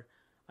Tahsildar,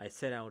 I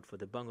set out for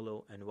the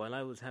bungalow, and while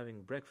I was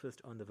having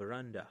breakfast on the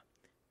veranda,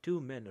 2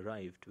 men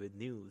arrived with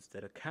news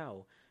that a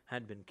cow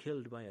had been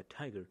killed by a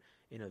tiger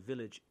in a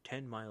village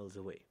 10 miles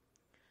away.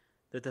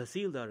 The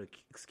Tahsildar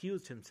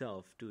excused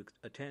himself to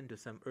attend to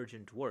some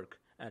urgent work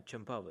at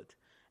Champawat,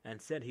 and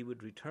said he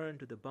would return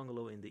to the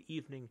bungalow in the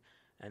evening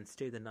and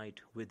stay the night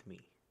with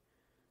me.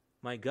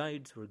 My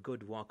guides were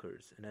good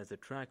walkers, and as the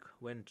track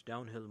went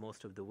downhill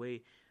most of the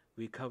way,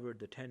 we covered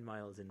the 10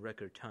 miles in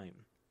record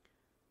time.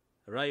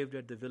 Arrived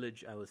at the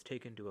village, I was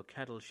taken to a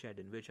cattle shed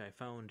in which I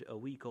found a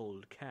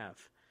week-old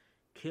calf,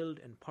 killed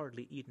and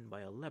partly eaten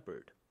by a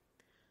leopard.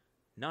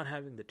 Not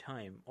having the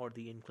time or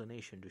the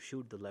inclination to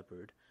shoot the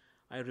leopard,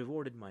 I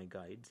rewarded my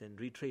guides and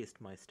retraced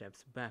my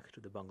steps back to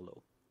the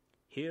bungalow.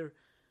 Here,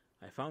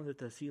 I found that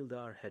the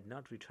Tahsildar had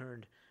not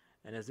returned,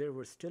 and as there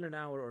was still an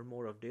hour or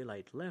more of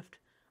daylight left,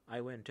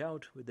 I went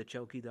out with the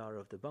Chowkidar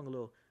of the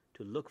bungalow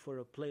to look for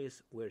a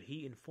place where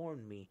he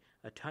informed me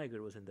a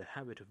tiger was in the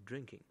habit of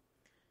drinking.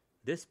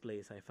 This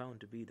place I found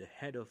to be the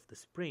head of the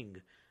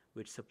spring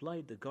which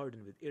supplied the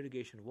garden with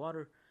irrigation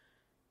water.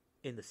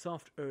 In the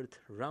soft earth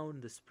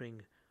round the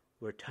spring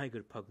were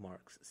tiger pug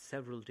marks,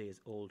 several days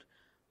old,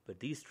 but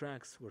these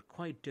tracks were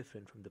quite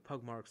different from the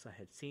pug marks I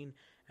had seen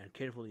and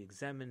carefully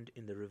examined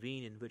in the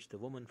ravine in which the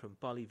woman from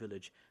Pali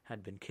village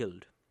had been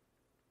killed.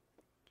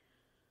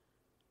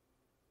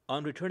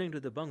 On returning to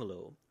the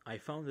bungalow, I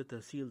found that the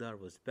Tahsildar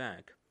was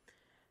back,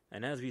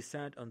 and as we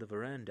sat on the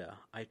veranda,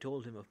 I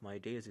told him of my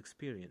day's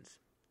experience.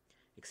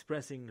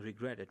 Expressing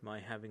regret at my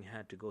having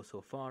had to go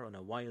so far on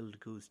a wild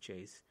goose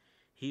chase,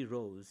 he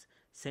rose,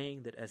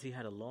 saying that as he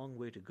had a long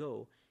way to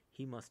go,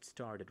 he must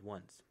start at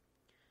once.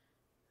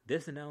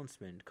 This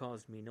announcement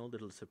caused me no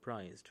little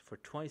surprise, for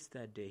twice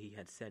that day he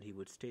had said he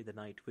would stay the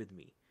night with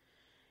me.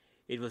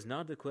 It was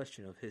not the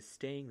question of his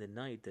staying the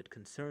night that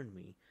concerned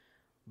me,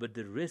 but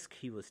the risk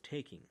he was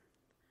taking.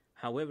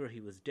 However, he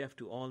was deaf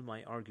to all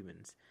my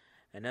arguments,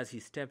 and as he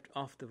stepped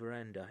off the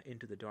veranda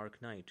into the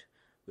dark night,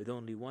 with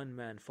only one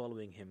man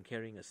following him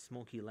carrying a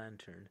smoky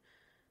lantern,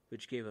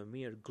 which gave a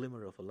mere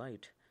glimmer of a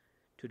light,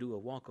 to do a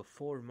walk of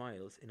 4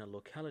 miles in a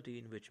locality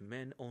in which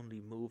men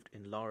only moved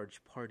in large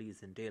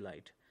parties in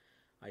daylight,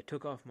 I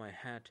took off my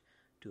hat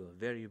to a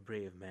very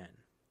brave man.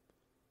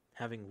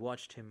 Having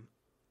watched him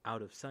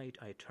out of sight,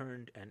 I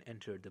turned and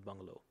entered the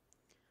bungalow.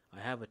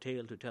 I have a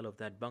tale to tell of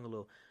that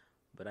bungalow,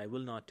 but I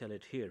will not tell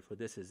it here, for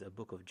this is a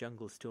book of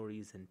jungle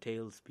stories, and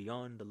tales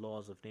beyond the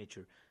laws of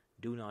nature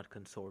do not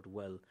consort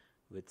well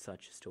with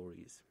such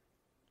stories.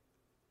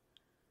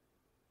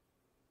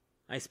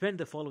 I spent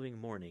the following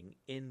morning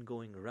in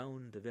going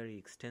round the very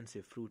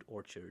extensive fruit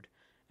orchard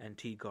and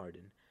tea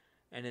garden,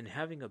 and in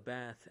having a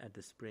bath at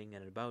the spring,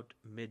 and about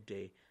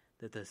midday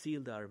the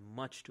Tahsildar,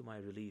 much to my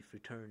relief,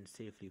 returned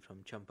safely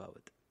from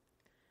Champawat.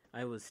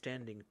 I was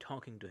standing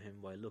talking to him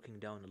while looking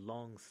down a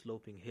long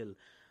sloping hill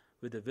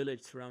with the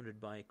village surrounded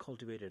by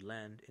cultivated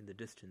land in the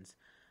distance,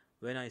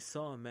 when I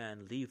saw a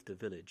man leave the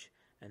village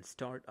and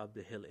start up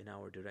the hill in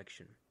our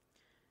direction.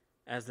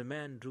 As the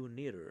man drew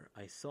nearer,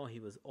 I saw he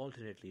was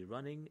alternately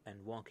running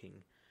and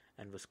walking,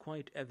 and was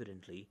quite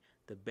evidently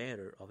the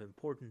bearer of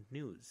important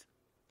news.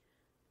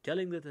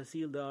 Telling the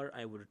Tahsildar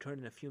I would return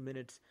in a few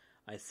minutes,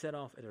 I set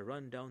off at a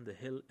run down the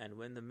hill, and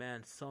when the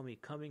man saw me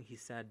coming, he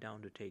sat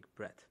down to take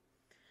breath.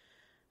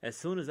 As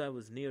soon as I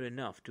was near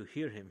enough to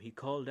hear him, he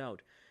called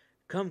out,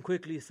 "Come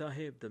quickly,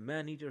 Sahib, the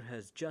man-eater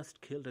has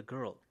just killed a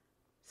girl."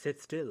 "Sit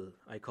still,"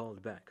 I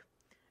called back,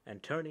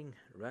 and turning,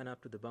 ran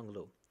up to the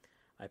bungalow.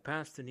 I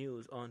passed the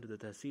news on to the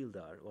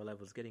Tahsildar while I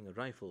was getting a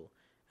rifle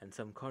and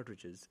some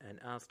cartridges, and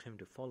asked him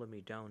to follow me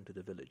down to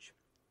the village.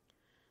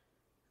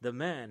 The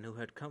man who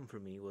had come for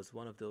me was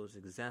one of those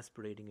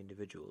exasperating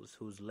individuals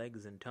whose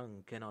legs and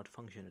tongue cannot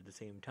function at the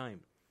same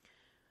time.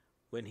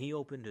 When he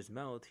opened his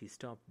mouth, he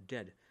stopped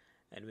dead,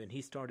 and when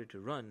he started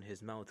to run,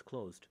 his mouth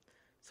closed.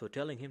 So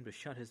telling him to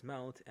shut his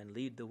mouth and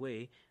lead the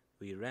way,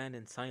 we ran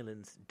in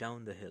silence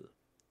down the hill.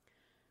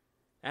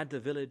 At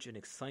the village, an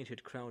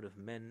excited crowd of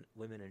men,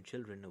 women, and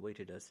children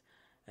awaited us,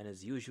 and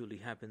as usually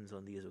happens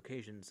on these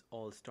occasions,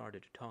 all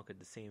started to talk at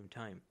the same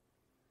time.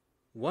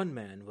 One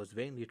man was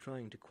vainly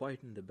trying to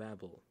quieten the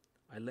babble.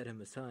 I led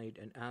him aside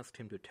and asked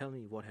him to tell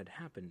me what had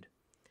happened.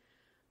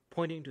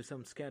 Pointing to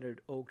some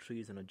scattered oak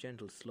trees on a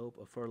gentle slope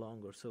a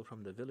furlong or so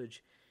from the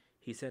village,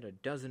 he said a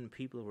dozen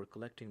people were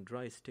collecting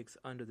dry sticks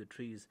under the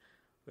trees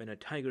when a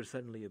tiger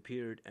suddenly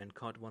appeared and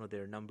caught one of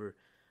their number,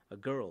 a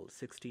girl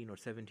 16 or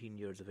 17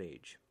 years of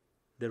age.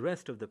 The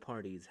rest of the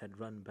parties had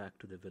run back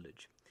to the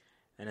village,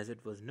 and as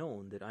it was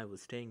known that I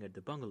was staying at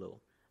the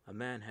bungalow, a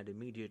man had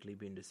immediately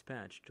been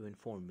dispatched to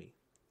inform me.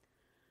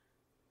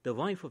 The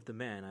wife of the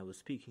man I was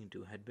speaking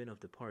to had been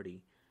of the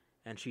party,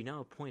 and she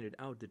now pointed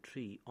out the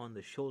tree on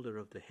the shoulder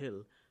of the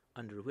hill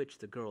under which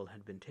the girl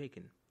had been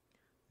taken.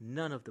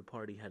 None of the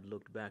party had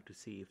looked back to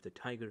see if the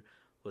tiger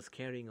was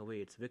carrying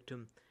away its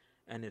victim,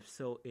 and if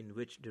so, in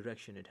which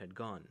direction it had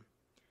gone.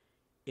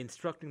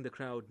 Instructing the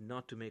crowd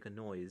not to make a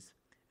noise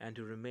and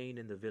to remain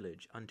in the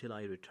village until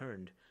I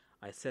returned,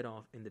 I set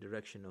off in the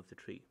direction of the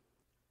tree.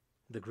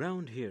 The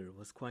ground here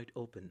was quite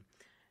open,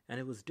 and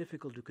it was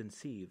difficult to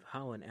conceive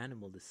how an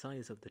animal the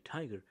size of the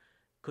tiger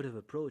could have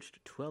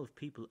approached 12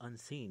 people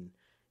unseen,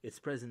 its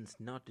presence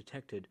not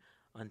detected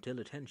until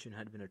attention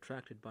had been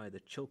attracted by the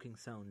choking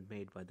sound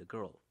made by the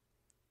girl.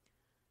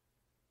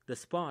 The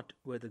spot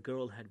where the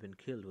girl had been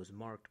killed was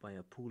marked by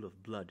a pool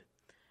of blood,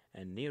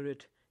 and near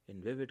it,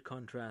 in vivid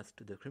contrast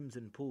to the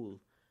crimson pool,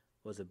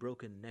 was a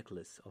broken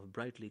necklace of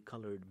brightly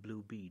colored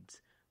blue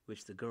beads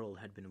which the girl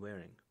had been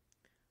wearing.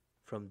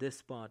 From this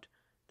spot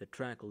the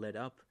track led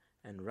up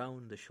and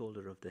round the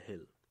shoulder of the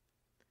hill.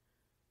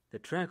 The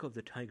track of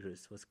the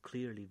tigress was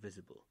clearly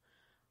visible.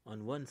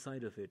 On one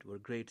side of it were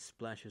great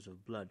splashes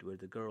of blood where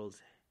the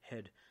girl's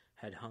head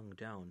had hung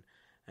down,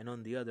 and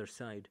on the other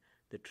side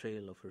the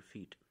trail of her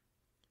feet.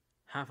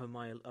 Half a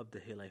mile up the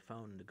hill I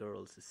found the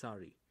girl's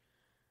sari,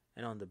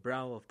 and on the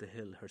brow of the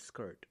hill her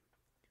skirt.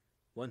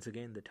 Once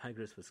again the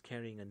tigress was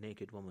carrying a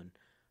naked woman,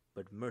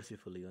 but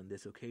mercifully on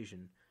this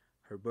occasion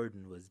her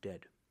burden was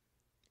dead.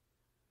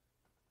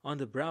 On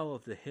the brow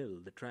of the hill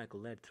the track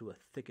led through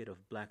a thicket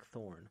of black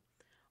thorn,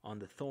 on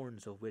the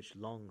thorns of which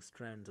long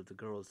strands of the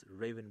girl's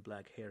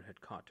raven-black hair had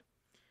caught.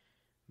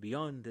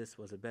 Beyond this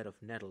was a bed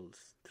of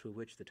nettles through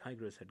which the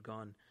tigress had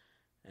gone,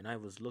 and I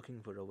was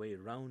looking for a way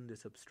round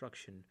this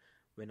obstruction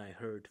when I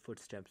heard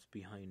footsteps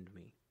behind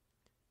me.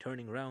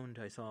 Turning round,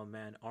 I saw a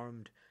man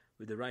armed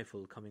with a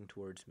rifle coming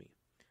towards me.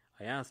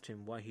 I asked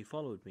him why he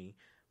followed me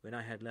when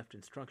I had left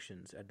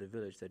instructions at the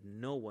village that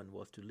no one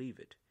was to leave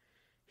it.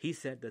 He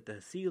said that the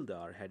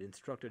Tahsildar had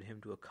instructed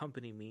him to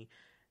accompany me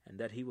and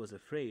that he was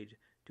afraid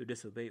to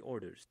disobey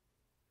orders.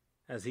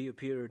 As he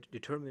appeared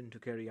determined to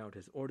carry out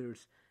his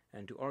orders,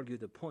 and to argue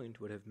the point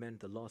would have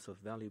meant the loss of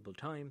valuable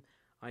time,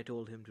 I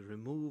told him to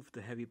remove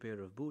the heavy pair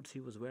of boots he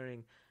was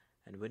wearing,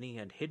 and when he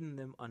had hidden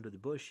them under the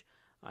bush,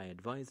 I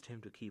advised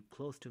him to keep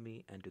close to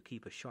me and to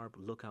keep a sharp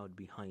lookout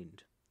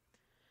behind.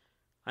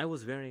 I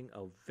was wearing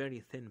a very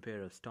thin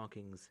pair of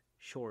stockings,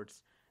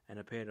 shorts, and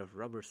a pair of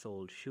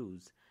rubber-soled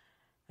shoes,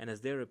 and as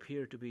there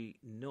appeared to be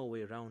no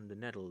way round the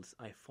nettles,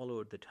 I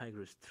followed the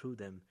tigress through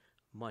them,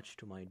 much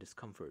to my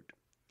discomfort.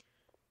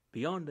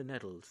 Beyond the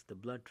nettles, the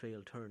blood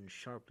trail turned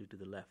sharply to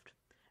the left,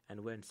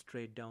 and went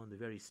straight down the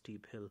very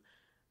steep hill,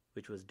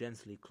 which was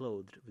densely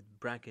clothed with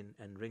bracken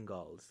and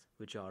ringals,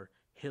 which are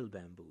hill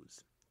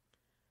bamboos.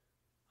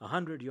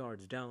 100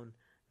 yards down,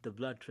 the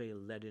blood trail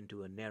led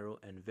into a narrow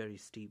and very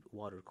steep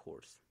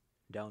watercourse,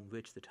 down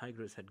which the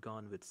tigress had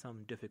gone with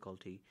some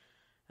difficulty,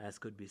 as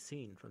could be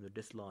seen from the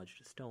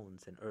dislodged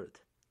stones and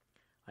earth.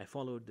 I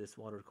followed this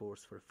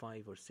watercourse for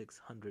 500 or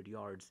 600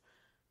 yards,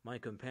 my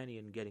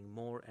companion getting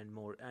more and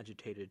more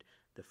agitated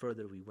the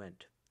further we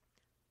went.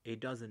 A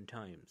dozen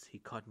times he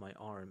caught my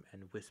arm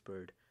and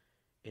whispered,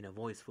 in a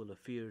voice full of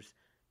fears,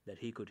 that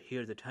he could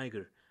hear the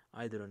tiger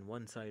either on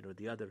one side or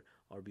the other,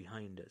 or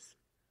behind us.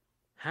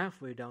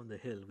 Halfway down the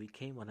hill we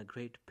came on a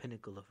great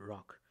pinnacle of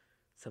rock,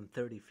 some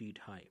 30 feet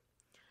high,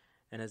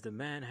 and as the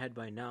man had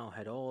by now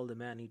had all the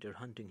man-eater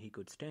hunting he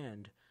could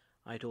stand,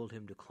 I told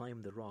him to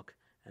climb the rock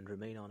and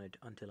remain on it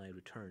until I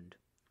returned.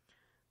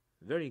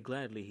 Very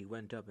gladly he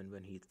went up, and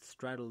when he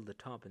straddled the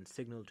top and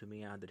signaled to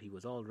me that he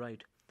was all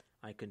right,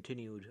 I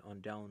continued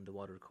on down the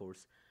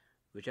watercourse,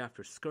 which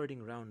after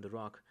skirting round the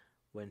rock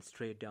went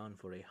straight down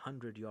for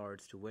 100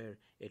 yards to where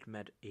it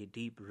met a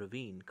deep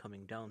ravine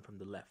coming down from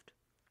the left.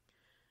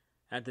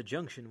 At the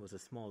junction was a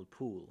small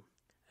pool,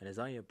 and as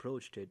I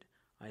approached it,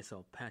 I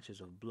saw patches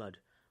of blood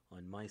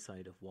on my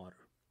side of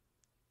water.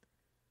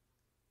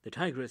 The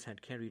tigress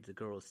had carried the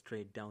girl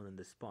straight down on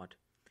the spot,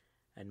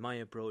 and my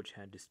approach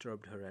had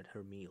disturbed her at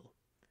her meal.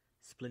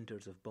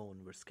 Splinters of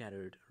bone were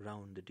scattered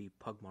round the deep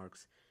pug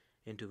marks,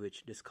 into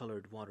which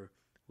discolored water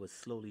was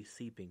slowly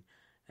seeping,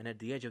 and at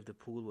the edge of the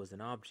pool was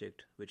an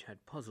object which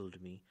had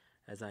puzzled me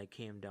as I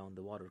came down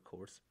the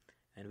watercourse,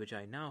 and which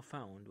I now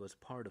found was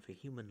part of a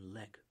human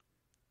leg.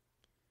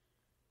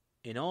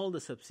 In all the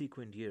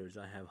subsequent years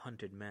I have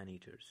hunted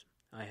man-eaters,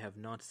 I have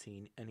not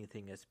seen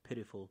anything as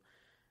pitiful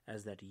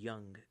as that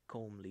young,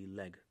 comely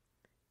leg,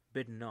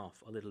 bitten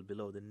off a little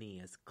below the knee,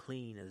 as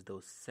clean as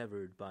though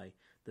severed by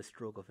the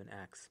stroke of an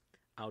axe,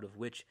 out of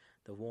which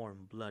the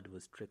warm blood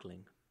was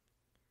trickling.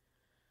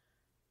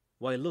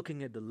 While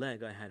looking at the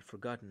leg, I had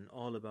forgotten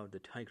all about the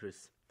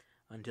tigress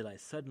until I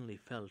suddenly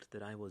felt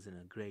that I was in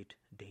a great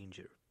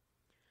danger.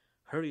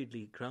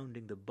 Hurriedly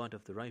grounding the butt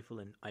of the rifle,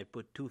 and I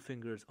put 2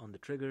 fingers on the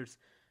triggers,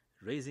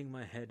 raising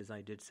my head as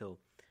I did so,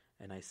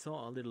 and I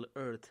saw a little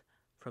earth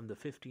from the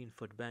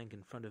 15-foot bank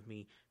in front of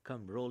me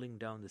come rolling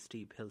down the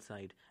steep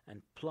hillside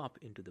and plop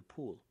into the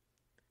pool.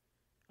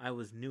 I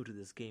was new to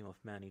this game of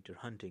man-eater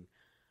hunting,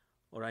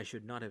 or I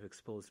should not have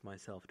exposed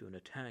myself to an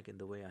attack in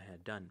the way I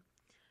had done.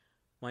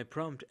 My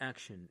prompt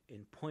action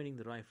in pointing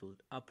the rifle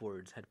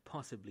upwards had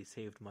possibly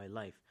saved my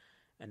life,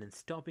 and in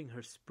stopping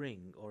her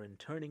spring or in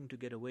turning to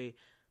get away,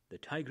 the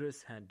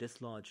tigress had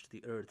dislodged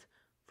the earth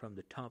from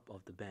the top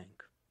of the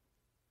bank.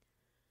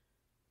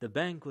 The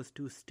bank was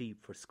too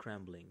steep for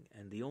scrambling,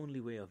 and the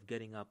only way of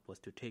getting up was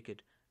to take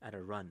it at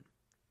a run.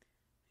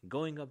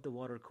 Going up the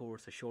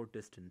watercourse a short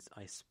distance,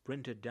 I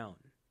sprinted down,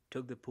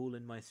 took the pool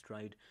in my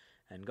stride,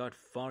 and got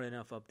far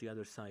enough up the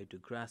other side to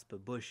grasp a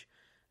bush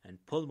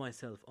and pull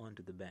myself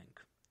onto the bank.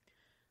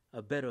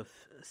 A bed of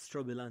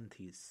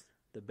strobilanthes,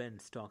 the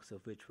bent stalks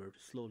of which were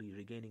slowly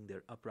regaining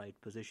their upright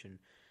position,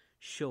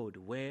 showed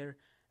where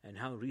and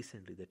how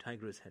recently the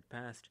tigress had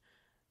passed,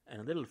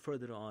 and a little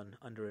further on,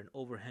 under an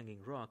overhanging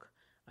rock,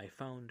 I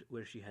found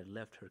where she had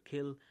left her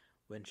kill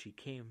when she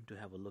came to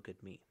have a look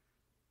at me.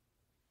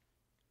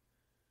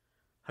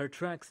 Her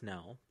tracks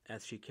now,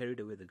 as she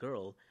carried away the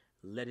girl,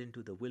 led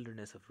into the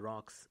wilderness of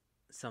rocks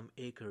some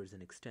acres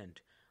in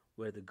extent,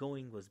 where the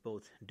going was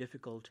both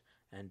difficult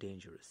and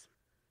dangerous.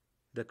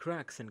 The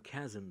cracks and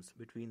chasms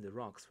between the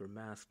rocks were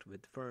masked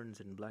with ferns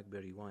and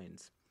blackberry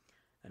vines,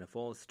 and a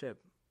false step,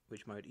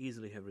 which might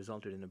easily have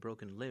resulted in a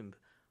broken limb,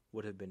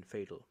 would have been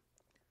fatal.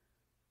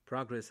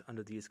 Progress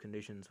under these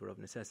conditions were of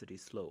necessity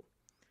slow,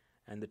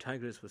 and the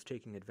tigress was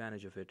taking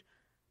advantage of it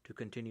to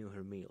continue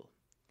her meal.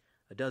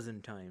 A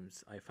dozen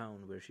times I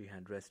found where she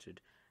had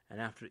rested, and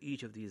after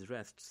each of these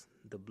rests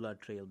the blood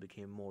trail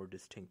became more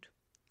distinct.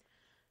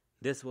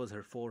 This was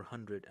her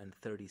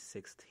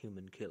 436th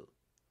human kill,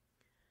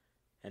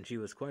 and she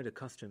was quite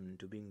accustomed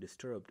to being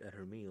disturbed at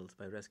her meals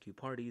by rescue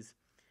parties,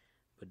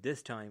 but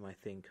this time, I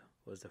think,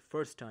 was the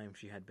first time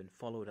she had been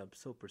followed up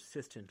so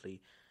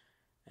persistently,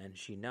 and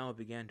she now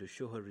began to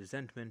show her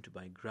resentment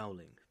by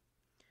growling.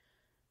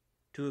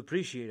 To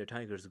appreciate a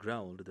tiger's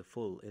growl to the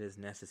full, it is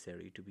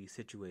necessary to be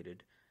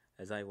situated,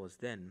 as I was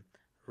then,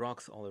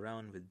 rocks all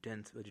around with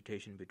dense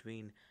vegetation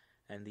between,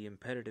 and the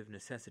imperative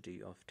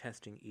necessity of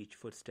testing each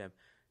footstep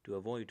to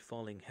avoid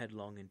falling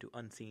headlong into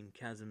unseen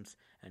chasms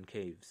and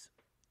caves.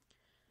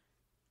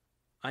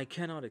 I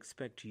cannot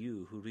expect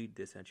you who read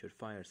this at your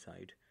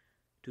fireside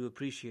to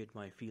appreciate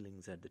my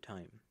feelings at the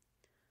time.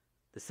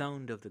 The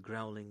sound of the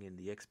growling in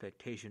the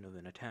expectation of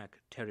an attack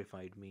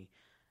terrified me,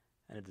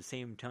 and at the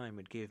same time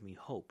it gave me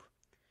hope.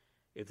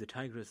 If the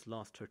tigress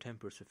lost her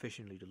temper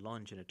sufficiently to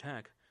launch an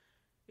attack,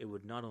 it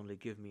would not only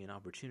give me an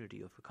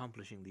opportunity of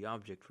accomplishing the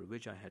object for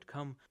which I had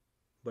come,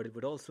 but it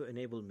would also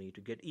enable me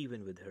to get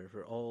even with her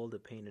for all the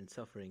pain and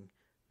suffering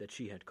that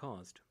she had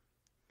caused.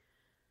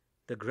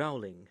 The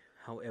growling,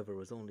 however,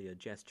 was only a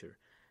gesture,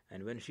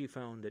 and when she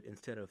found that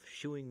instead of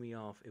shooing me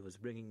off it was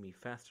bringing me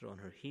faster on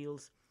her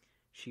heels,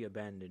 she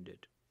abandoned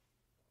it.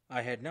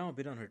 I had now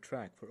been on her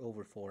track for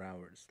over 4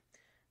 hours.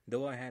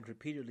 Though I had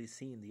repeatedly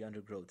seen the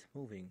undergrowth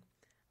moving,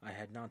 I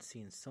had not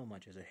seen so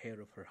much as a hair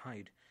of her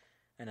hide,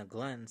 and a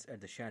glance at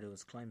the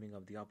shadows climbing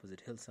up the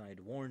opposite hillside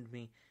warned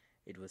me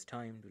it was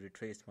time to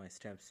retrace my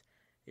steps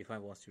if I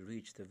was to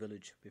reach the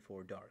village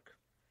before dark.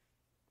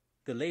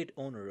 The late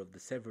owner of the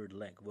severed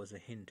leg was a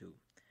Hindu,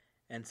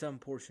 and some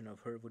portion of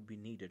her would be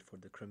needed for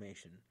the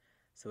cremation,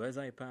 so as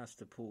I passed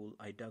the pool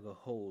I dug a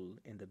hole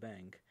in the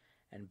bank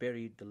and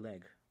buried the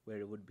leg where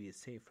it would be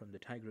safe from the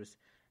tigress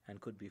and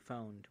could be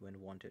found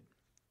when wanted.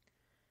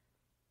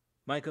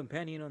 My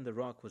companion on the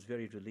rock was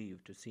very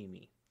relieved to see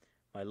me.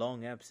 My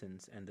long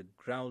absence and the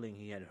growling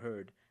he had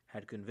heard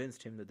had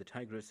convinced him that the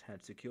tigress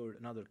had secured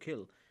another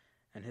kill,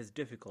 and his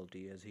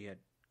difficulty, as he had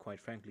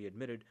quite frankly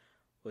admitted,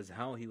 was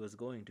how he was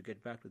going to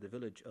get back to the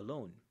village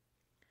alone.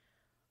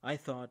 I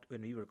thought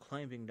when we were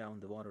climbing down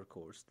the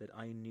watercourse that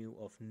I knew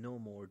of no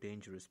more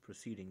dangerous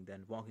proceeding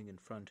than walking in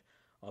front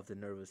of the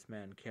nervous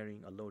man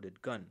carrying a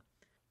loaded gun.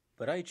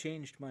 But I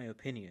changed my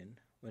opinion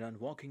when on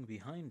walking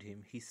behind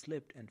him he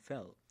slipped and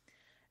fell,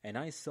 and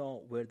I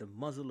saw where the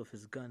muzzle of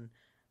his gun,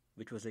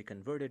 which was a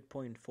converted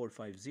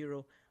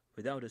 .450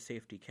 without a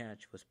safety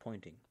catch, was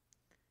pointing.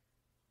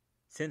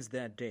 Since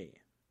that day,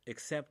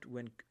 except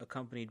when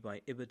accompanied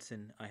by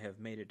Ibbotson, I have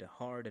made it a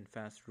hard and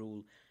fast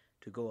rule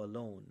to go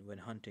alone when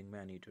hunting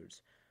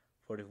man-eaters,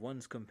 for if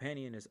one's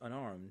companion is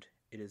unarmed,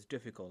 it is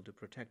difficult to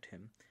protect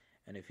him,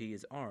 and if he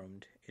is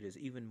armed, it is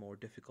even more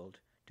difficult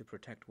to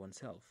protect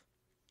oneself.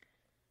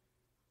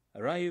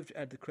 Arrived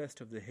at the crest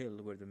of the hill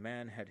where the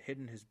man had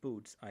hidden his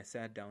boots, I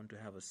sat down to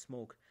have a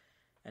smoke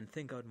and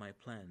think out my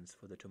plans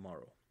for the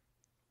tomorrow.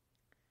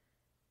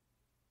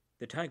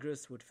 The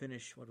tigress would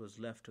finish what was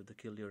left of the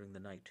kill during the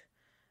night,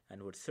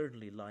 and would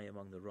certainly lie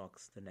among the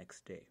rocks the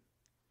next day.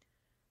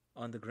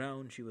 On the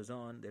ground she was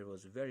on, there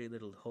was very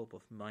little hope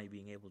of my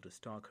being able to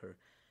stalk her,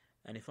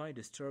 and if I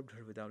disturbed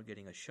her without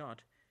getting a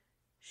shot,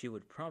 she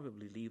would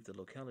probably leave the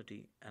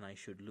locality and I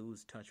should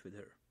lose touch with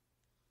her.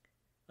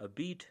 A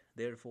beat,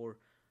 therefore,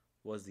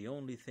 was the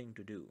only thing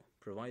to do,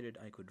 provided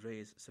I could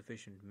raise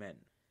sufficient men.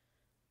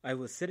 I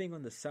was sitting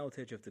on the south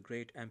edge of the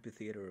great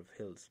amphitheater of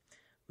hills,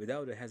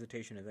 without a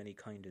hesitation of any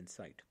kind in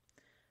sight.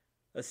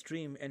 A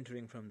stream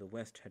entering from the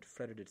west had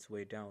fretted its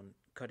way down,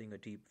 cutting a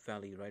deep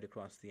valley right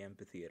across the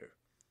amphitheater.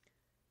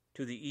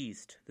 To the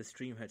east, the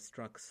stream had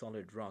struck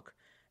solid rock,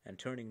 and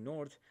turning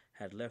north,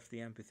 had left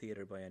the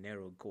amphitheater by a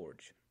narrow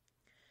gorge.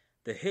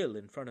 The hill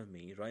in front of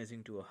me,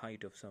 rising to a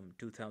height of some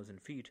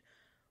 2,000 feet,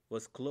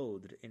 was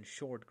clothed in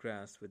short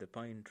grass with a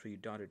pine tree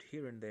dotted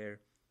here and there,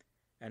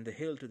 and the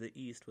hill to the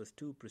east was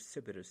too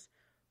precipitous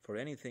for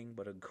anything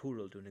but a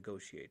ghurl to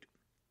negotiate.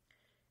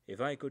 If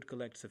I could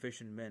collect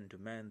sufficient men to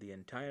man the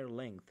entire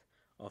length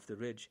of the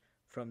ridge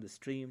from the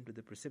stream to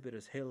the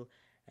precipitous hill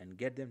and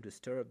get them to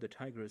stir up the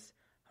tigress,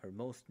 her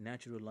most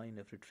natural line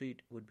of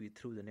retreat would be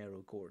through the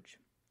narrow gorge.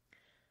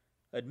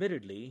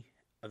 Admittedly,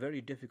 a very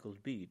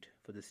difficult beat,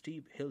 for the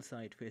steep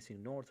hillside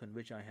facing north on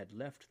which I had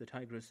left the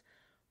tigress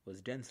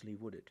was densely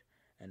wooded,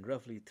 and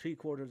roughly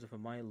 3/4 of a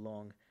mile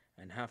long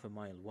and half a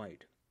mile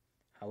wide.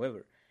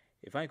 However,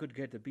 if I could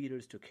get the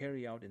beaters to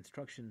carry out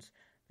instructions,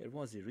 there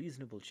was a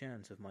reasonable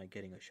chance of my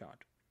getting a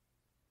shot.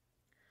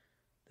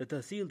 The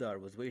Tahsildar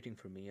was waiting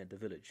for me at the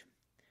village.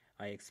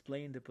 I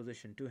explained the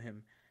position to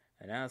him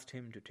and asked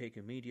him to take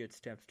immediate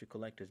steps to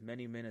collect as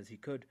many men as he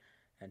could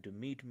and to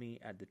meet me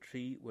at the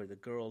tree where the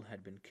girl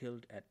had been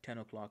killed at 10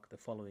 o'clock the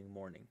following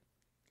morning.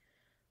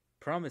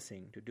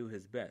 Promising to do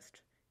his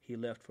best, he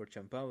left for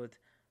Champawat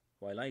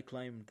while I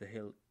climbed the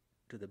hill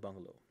to the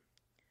bungalow.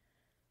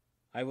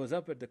 I was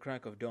up at the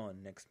crack of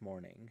dawn next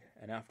morning,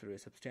 and after a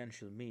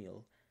substantial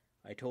meal,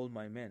 I told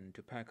my men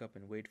to pack up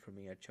and wait for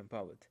me at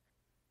Champawat,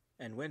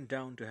 and went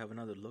down to have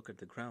another look at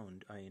the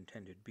ground I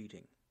intended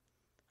beating.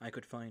 I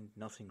could find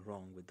nothing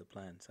wrong with the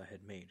plans I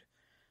had made,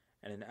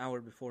 and an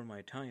hour before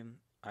my time,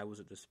 I was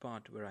at the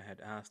spot where I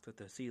had asked the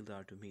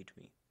Tahsildar to meet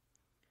me.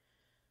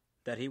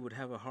 That he would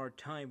have a hard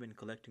time in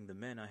collecting the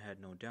men I had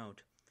no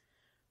doubt,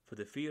 for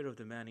the fear of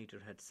the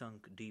man-eater had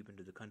sunk deep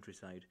into the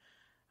countryside,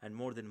 and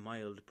more than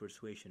mild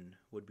persuasion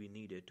would be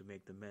needed to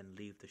make the men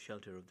leave the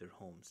shelter of their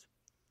homes.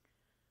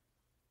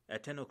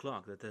 At 10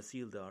 o'clock, the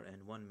Tahsildar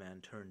and one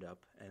man turned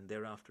up, and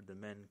thereafter the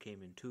men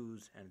came in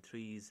 2s and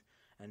 3s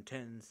and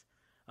 10s,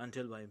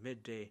 until by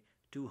midday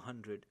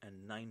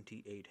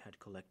 298 had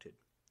collected.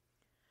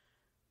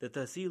 The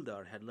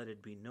Tahsildar had let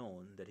it be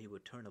known that he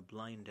would turn a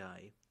blind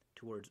eye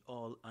towards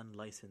all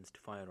unlicensed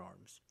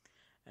firearms,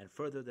 and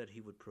further that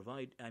he would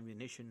provide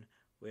ammunition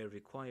where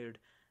required,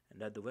 and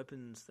that the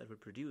weapons that were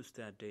produced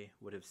that day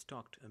would have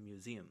stocked a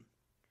museum.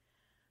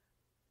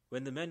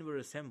 When the men were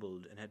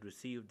assembled and had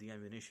received the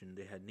ammunition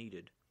they had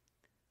needed,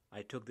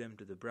 I took them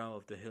to the brow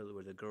of the hill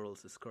where the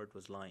girl's skirt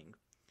was lying,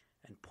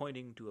 and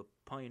pointing to a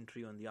pine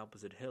tree on the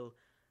opposite hill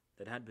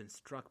that had been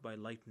struck by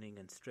lightning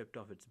and stripped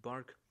off its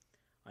bark.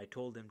 I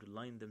told them to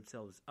line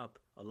themselves up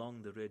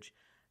along the ridge,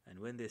 and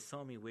when they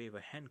saw me wave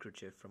a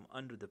handkerchief from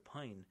under the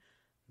pine,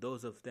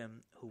 those of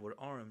them who were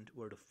armed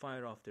were to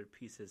fire off their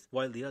pieces,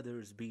 while the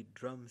others beat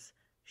drums,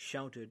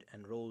 shouted,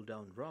 and rolled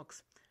down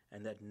rocks,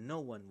 and that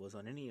no one was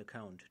on any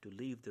account to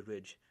leave the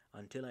ridge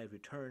until I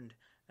returned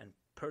and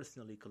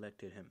personally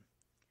collected him.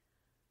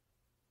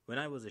 When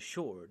I was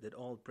assured that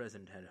all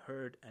present had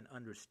heard and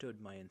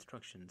understood my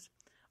instructions,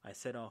 I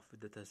set off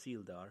with the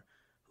Tahsildar,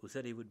 who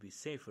said he would be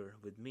safer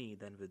with me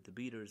than with the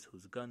beaters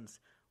whose guns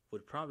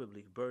would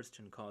probably burst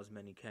and cause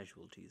many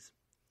casualties.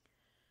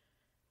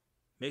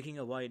 Making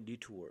a wide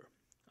detour,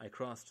 I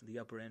crossed the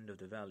upper end of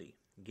the valley,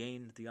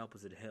 gained the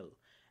opposite hill,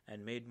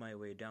 and made my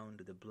way down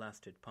to the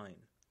blasted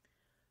pine.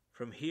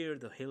 From here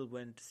the hill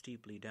went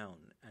steeply down,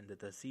 and the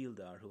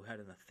Tahsildar, who had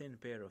on a thin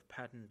pair of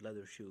patent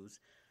leather shoes,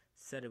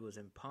 said it was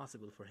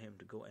impossible for him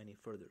to go any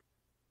further.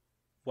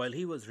 While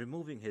he was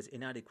removing his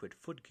inadequate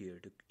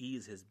footgear to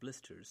ease his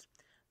blisters,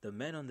 the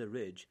men on the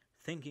ridge,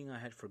 thinking I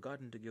had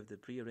forgotten to give the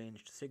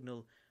prearranged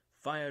signal,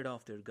 fired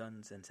off their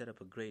guns and set up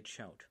a great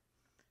shout.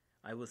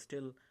 I was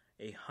still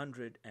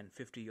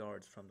 150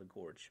 yards from the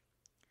gorge,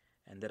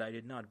 and that I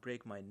did not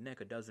break my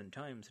neck a dozen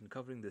times in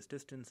covering this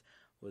distance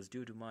was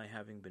due to my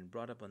having been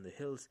brought up on the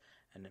hills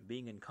and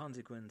being in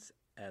consequence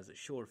as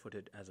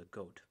sure-footed as a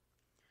goat.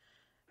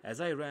 As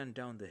I ran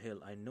down the hill,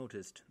 I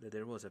noticed that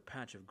there was a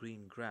patch of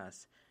green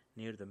grass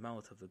near the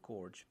mouth of the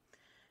gorge,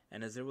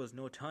 and as there was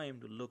no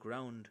time to look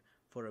round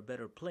for a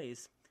better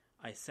place,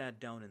 I sat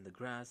down in the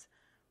grass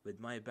with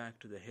my back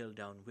to the hill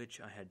down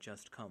which I had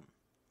just come.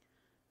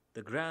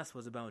 The grass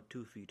was about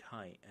 2 feet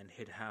high and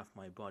hid half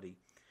my body,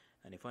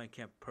 and if I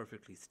kept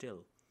perfectly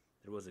still,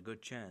 there was a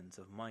good chance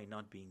of my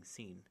not being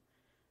seen.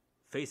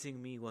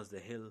 Facing me was the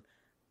hill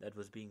that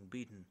was being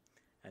beaten,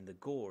 and the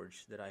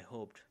gorge that I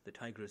hoped the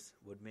tigress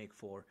would make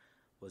for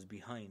was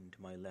behind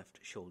my left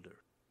shoulder.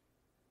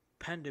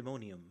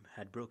 Pandemonium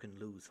had broken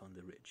loose on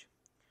the ridge.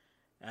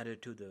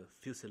 Added to the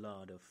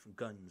fusillade of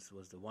guns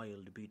was the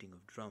wild beating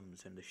of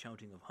drums and the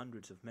shouting of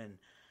hundreds of men,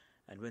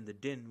 and when the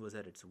din was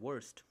at its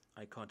worst,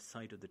 I caught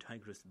sight of the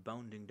tigress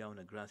bounding down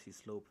a grassy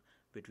slope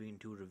between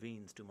two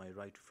ravines to my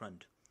right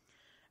front,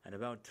 and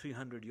about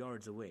 300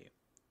 yards away.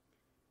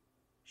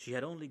 She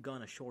had only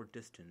gone a short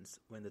distance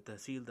when the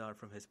Tahsildar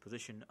from his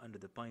position under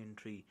the pine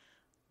tree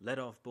let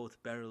off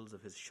both barrels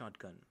of his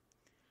shotgun.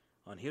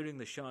 On hearing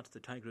the shots, the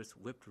tigress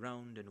whipped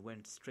round and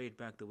went straight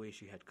back the way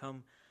she had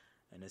come,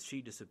 and as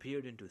she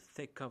disappeared into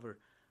thick cover,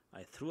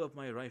 I threw up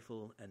my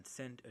rifle and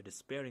sent a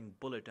despairing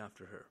bullet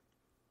after her.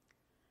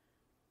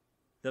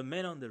 The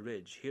men on the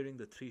ridge, hearing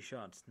the 3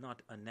 shots,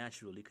 not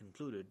unnaturally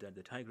concluded that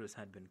the tigress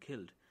had been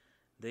killed.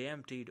 They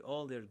emptied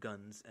all their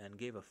guns and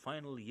gave a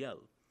final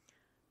yell,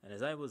 and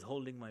as I was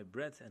holding my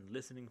breath and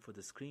listening for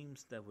the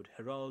screams that would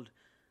herald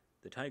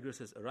the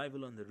tigress's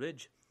arrival on the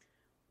ridge,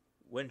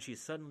 when she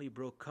suddenly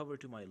broke cover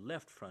to my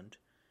left front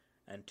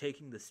and,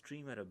 taking the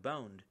stream at a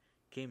bound,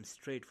 came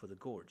straight for the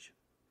gorge.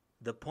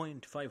 The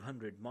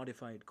 .500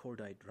 modified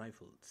cordite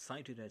rifle,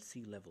 sighted at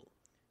sea level,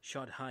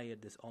 shot high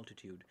at this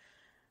altitude,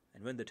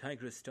 and when the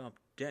tigress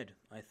stopped dead,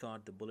 I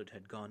thought the bullet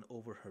had gone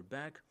over her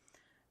back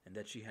and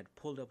that she had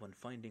pulled up on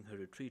finding her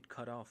retreat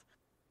cut off.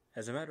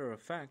 As a matter of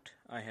fact,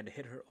 I had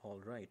hit her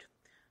all right,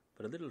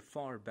 but a little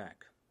far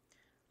back.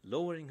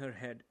 Lowering her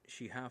head,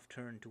 she half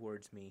turned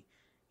towards me,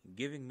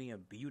 giving me a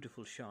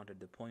beautiful shot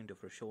at the point of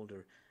her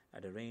shoulder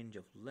at a range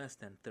of less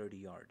than 30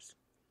 yards.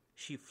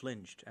 She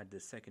flinched at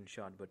this second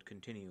shot but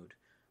continued,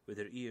 with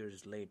her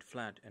ears laid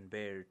flat and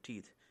bare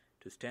teeth,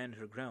 to stand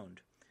her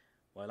ground,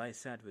 while I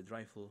sat with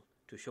rifle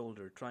to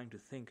shoulder trying to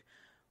think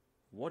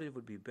what it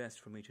would be best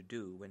for me to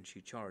do when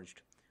she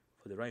charged,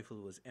 for the rifle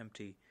was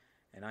empty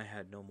and I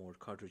had no more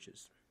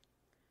cartridges.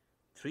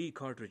 3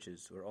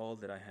 cartridges were all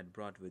that I had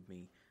brought with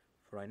me,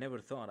 for I never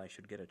thought I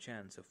should get a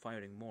chance of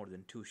firing more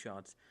than 2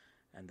 shots,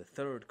 and the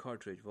 3rd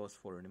cartridge was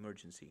for an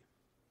emergency.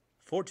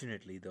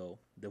 Fortunately, though,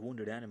 the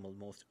wounded animal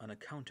most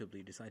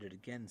unaccountably decided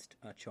against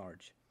a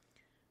charge.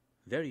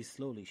 Very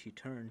slowly she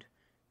turned,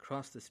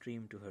 crossed the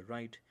stream to her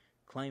right,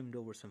 climbed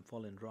over some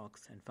fallen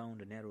rocks, and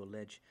found a narrow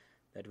ledge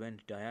that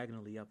went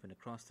diagonally up and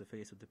across the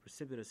face of the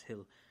precipitous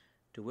hill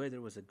to where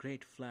there was a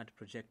great flat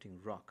projecting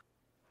rock.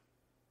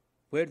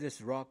 Where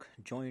this rock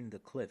joined the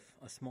cliff,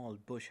 a small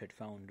bush had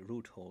found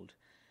roothold,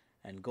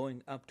 and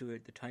going up to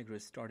it, the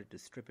tigress started to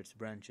strip its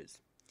branches.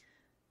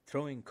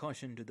 Throwing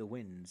caution to the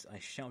winds, I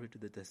shouted to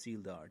the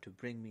Tahsildar to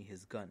bring me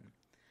his gun.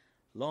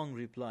 Long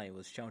reply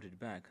was shouted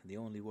back, the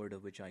only word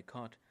of which I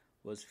caught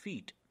was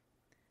 "feet."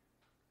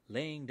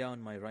 Laying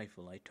down my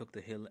rifle, I took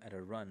the hill at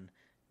a run,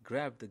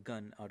 grabbed the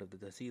gun out of the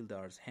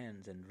Tahsildar's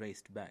hands, and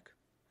raced back.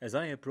 As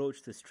I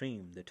approached the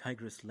stream, the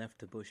tigress left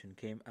the bush and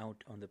came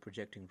out on the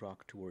projecting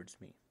rock towards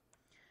me.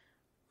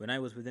 When I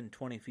was within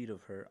 20 feet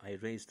of her, I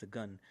raised the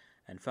gun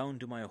and found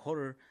to my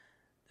horror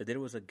that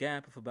there was a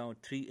gap of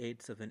about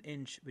 3/8 of an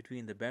inch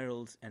between the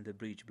barrels and the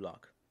breech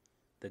block.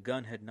 The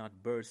gun had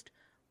not burst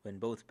when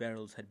both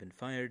barrels had been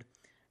fired,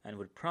 and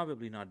would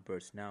probably not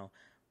burst now,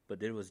 but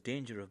there was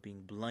danger of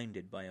being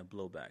blinded by a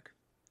blowback.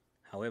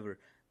 However,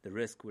 the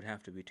risk would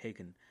have to be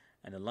taken,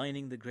 and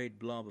aligning the great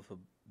blob of a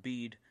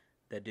bead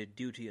that did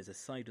duty as a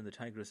sight on the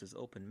tigress's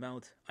open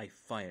mouth, I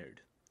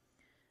fired.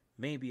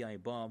 Maybe I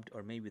bobbed,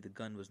 or maybe the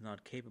gun was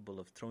not capable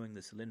of throwing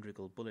the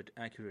cylindrical bullet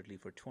accurately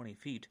for 20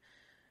 feet.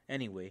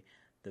 Anyway,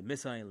 the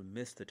missile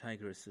missed the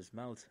tigress's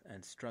mouth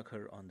and struck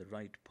her on the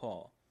right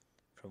paw,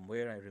 from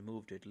where I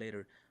removed it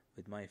later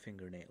with my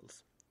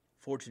fingernails.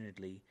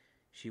 Fortunately,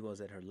 she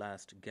was at her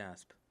last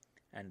gasp,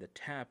 and the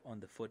tap on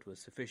the foot was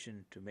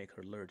sufficient to make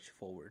her lurch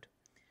forward.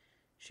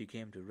 She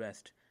came to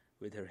rest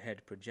with her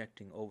head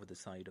projecting over the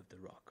side of the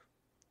rock.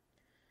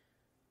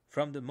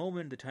 From the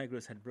moment the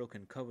tigress had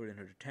broken cover in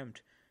her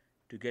attempt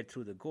to get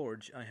through the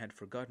gorge, I had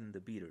forgotten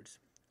the beaters,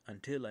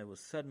 until I was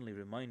suddenly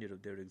reminded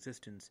of their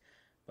existence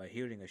by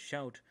hearing a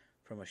shout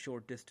from a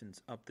short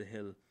distance up the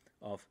hill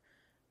of,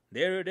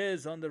 "There it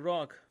is on the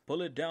rock!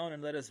 Pull it down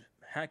and let us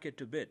hack it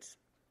to bits!"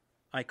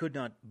 I could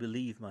not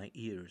believe my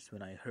ears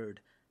when I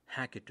heard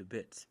 "hack it to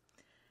bits,"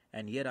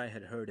 and yet I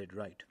had heard it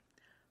right,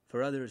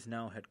 for others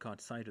now had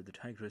caught sight of the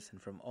tigress,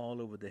 and from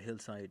all over the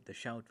hillside the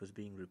shout was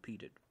being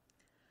repeated.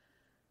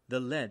 The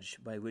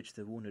ledge by which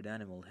the wounded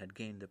animal had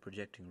gained the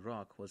projecting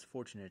rock was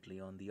fortunately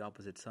on the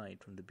opposite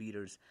side from the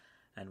beaters,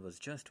 and was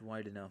just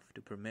wide enough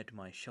to permit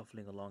my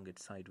shuffling along it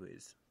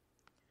sideways.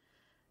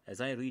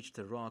 As I reached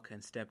the rock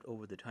and stepped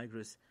over the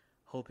tigress,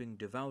 hoping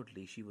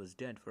devoutly she was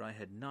dead, for I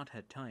had not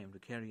had time to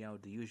carry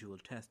out the usual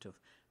test of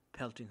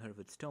pelting her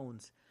with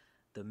stones,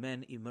 the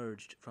men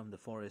emerged from the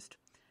forest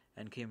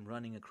and came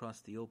running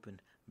across the open,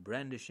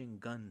 brandishing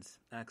guns,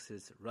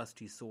 axes,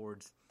 rusty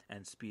swords,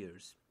 and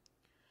spears.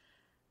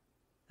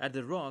 At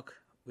the rock,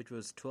 which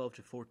was 12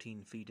 to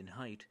 14 feet in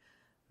height,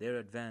 their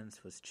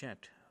advance was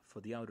checked,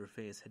 for the outer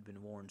face had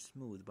been worn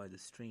smooth by the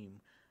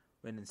stream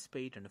when in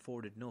spate and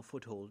afforded no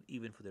foothold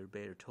even for their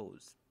bare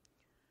toes.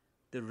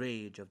 The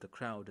rage of the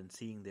crowd in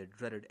seeing their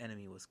dreaded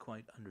enemy was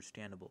quite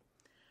understandable,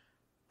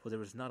 for there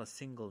was not a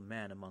single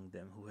man among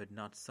them who had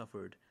not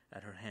suffered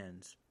at her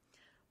hands.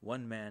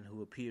 One man,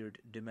 who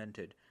appeared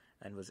demented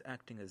and was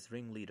acting as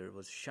ringleader,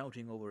 was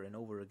shouting over and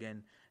over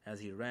again as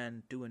he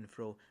ran to and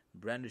fro,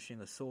 brandishing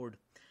a sword,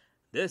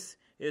 "This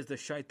is the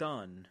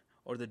shaitan,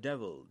 or the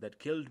devil, that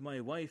killed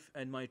my wife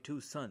and my 2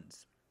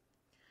 sons."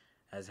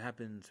 As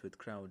happens with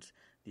crowds,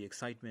 the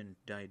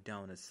excitement died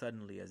down as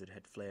suddenly as it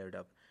had flared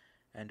up,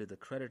 and to the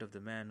credit of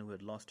the man who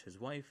had lost his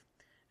wife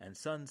and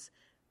sons,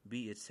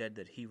 be it said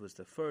that he was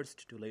the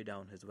first to lay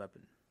down his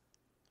weapon.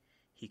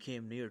 He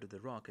came near to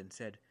the rock and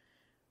said,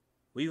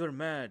 "We were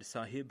mad,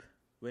 Sahib,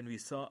 when we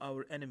saw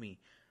our enemy,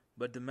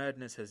 but the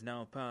madness has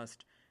now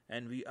passed,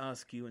 and we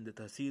ask you and the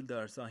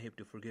Tahsildar Sahib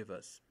to forgive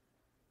us."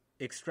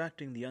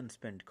 Extracting the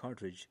unspent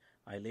cartridge,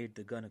 I laid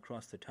the gun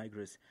across the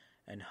tigress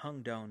and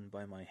hung down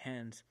by my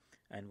hands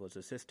and was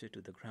assisted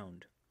to the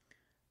ground.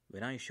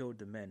 When I showed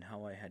the men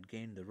how I had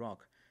gained the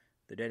rock,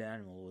 the dead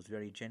animal was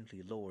very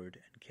gently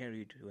lowered and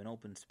carried to an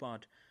open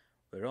spot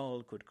where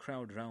all could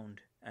crowd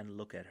round and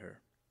look at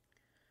her.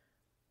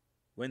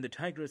 When the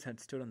tigress had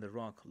stood on the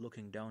rock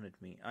looking down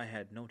at me, I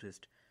had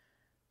noticed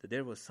that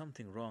there was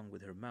something wrong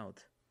with her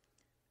mouth,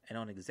 and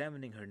on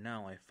examining her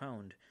now I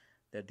found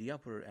that the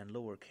upper and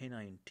lower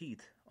canine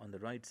teeth on the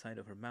right side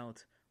of her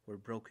mouth were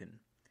broken,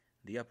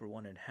 the upper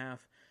one in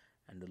half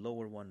and the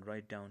lower one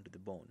right down to the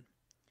bone.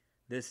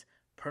 This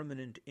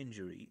permanent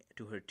injury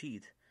to her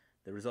teeth,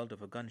 the result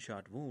of a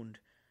gunshot wound,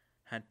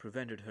 had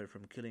prevented her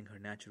from killing her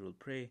natural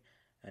prey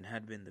and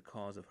had been the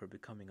cause of her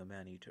becoming a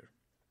man-eater.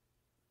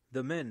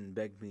 The men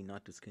begged me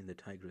not to skin the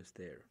tigress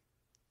there,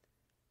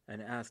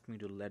 and asked me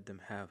to let them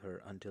have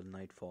her until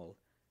nightfall,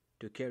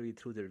 to carry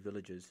through their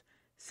villages,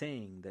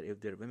 saying that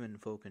if their women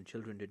folk and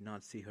children did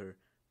not see her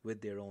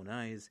with their own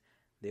eyes,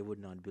 they would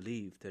not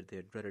believe that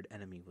their dreaded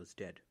enemy was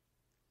dead.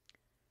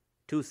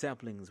 2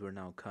 saplings were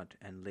now cut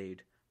and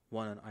laid,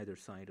 one on either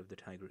side of the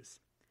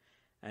tigress,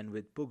 and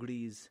with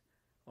pugris,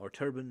 or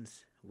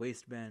turbans,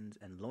 waistbands,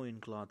 and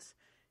loincloths,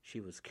 she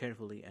was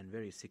carefully and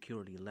very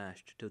securely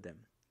lashed to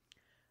them.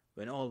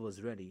 When all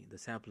was ready, the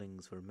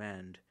saplings were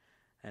manned,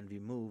 and we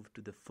moved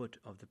to the foot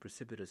of the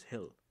precipitous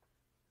hill.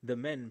 The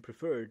men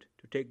preferred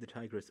to take the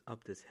tigress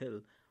up this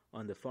hill,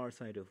 on the far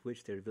side of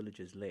which their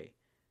villages lay,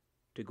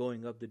 to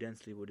going up the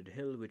densely wooded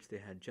hill which they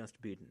had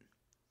just beaten.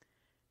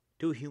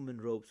 2 human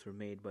ropes were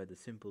made by the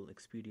simple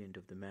expedient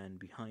of the man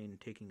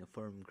behind taking a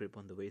firm grip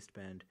on the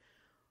waistband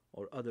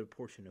or other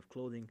portion of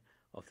clothing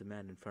of the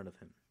man in front of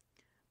him.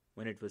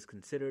 When it was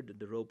considered that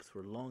the ropes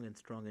were long and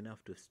strong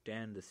enough to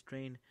stand the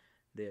strain,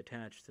 they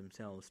attached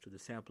themselves to the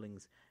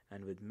saplings,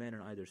 and with men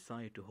on either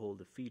side to hold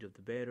the feet of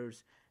the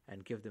bearers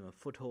and give them a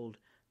foothold,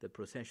 the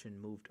procession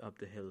moved up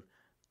the hill,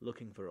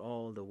 looking for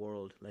all the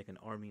world like an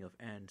army of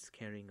ants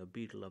carrying a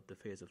beetle up the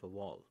face of a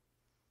wall.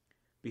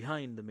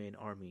 Behind the main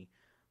army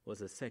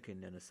was a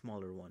second and a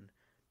smaller one,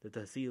 the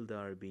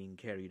Tahsildar being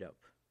carried up.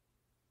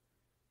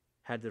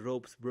 Had the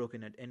ropes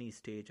broken at any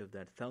stage of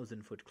that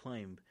 1,000-foot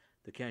climb,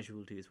 the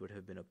casualties would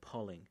have been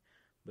appalling,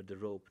 but the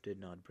rope did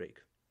not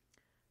break.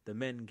 The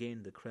men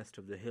gained the crest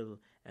of the hill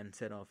and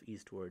set off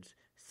eastwards,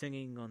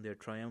 singing on their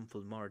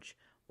triumphal march,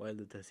 while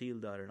the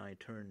Tahsildar and I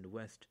turned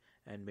west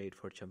and made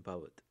for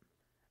Champawat.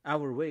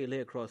 Our way lay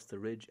across the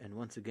ridge, and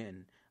once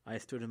again I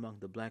stood among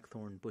the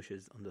blackthorn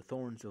bushes, on the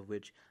thorns of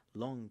which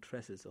long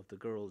tresses of the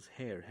girl's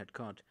hair had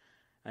caught,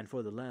 and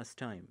for the last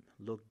time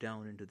looked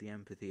down into the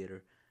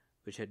amphitheatre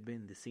which had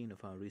been the scene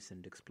of our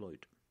recent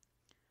exploit.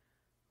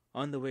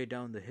 On the way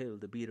down the hill,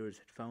 the beaters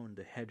had found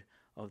the head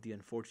of the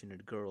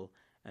unfortunate girl,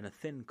 and a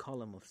thin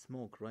column of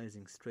smoke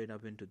rising straight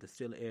up into the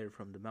still air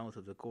from the mouth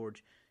of the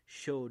gorge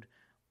showed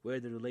where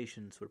the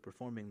relations were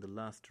performing the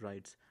last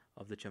rites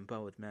of the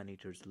Champawat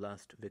man-eater's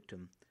last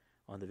victim,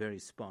 on the very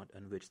spot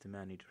on which the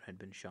man-eater had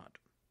been shot.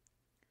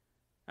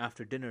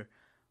 After dinner,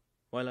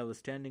 while I was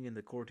standing in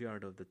the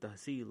courtyard of the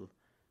Tahsil,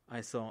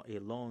 I saw a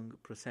long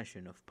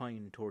procession of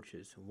pine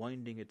torches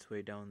winding its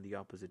way down the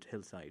opposite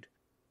hillside,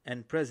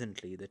 and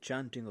presently the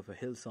chanting of a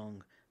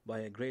hillsong by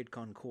a great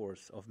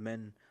concourse of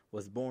men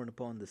was borne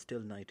upon the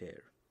still night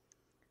air.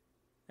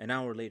 An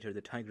hour later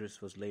the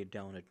tigress was laid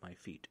down at my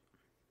feet.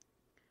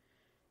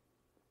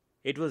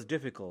 It was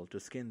difficult to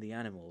skin the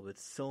animal with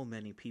so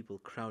many people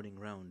crowding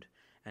round,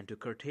 and to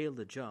curtail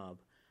the job,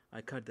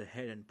 I cut the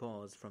head and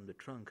paws from the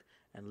trunk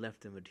and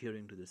left them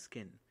adhering to the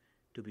skin,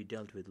 to be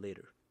dealt with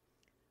later.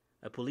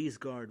 A police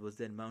guard was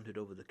then mounted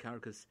over the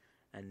carcass,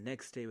 and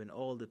next day, when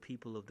all the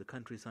people of the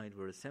countryside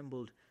were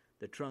assembled,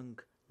 the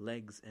trunk,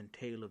 legs, and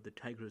tail of the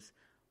tigress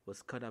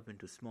was cut up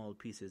into small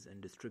pieces and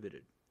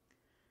distributed.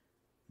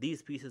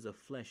 These pieces of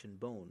flesh and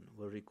bone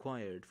were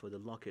required for the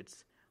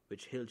lockets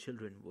which hill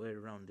children wear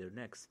around their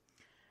necks,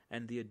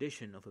 and the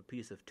addition of a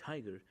piece of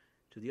tiger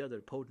to the other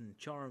potent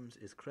charms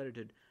is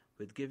credited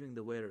with giving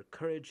the wearer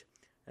courage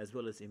as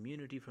well as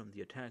immunity from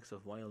the attacks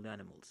of wild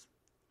animals.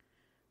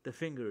 The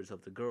fingers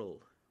of the girl,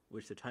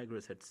 which the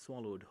tigress had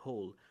swallowed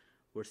whole,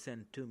 were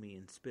sent to me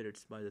in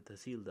spirits by the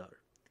Tahsildar,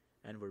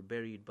 and were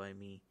buried by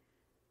me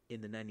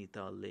in the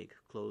Nainital lake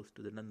close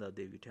to the Nanda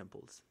Devi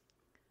temples.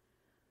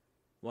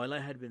 While I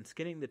had been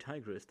skinning the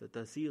tigress, the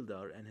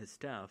Tahsildar and his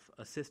staff,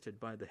 assisted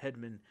by the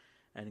headmen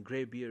and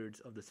greybeards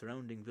of the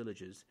surrounding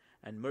villages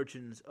and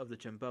merchants of the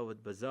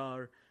Champawat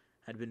Bazaar,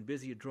 had been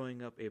busy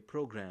drawing up a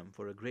program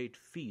for a great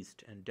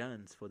feast and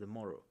dance for the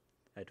morrow,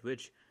 at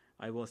which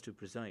I was to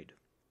preside.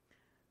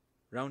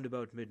 Round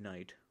about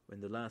midnight,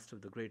 when the last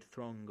of the great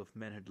throng of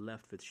men had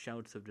left with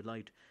shouts of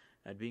delight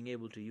at being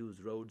able to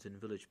use roads and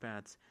village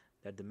paths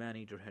that the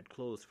man-eater had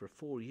closed for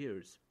 4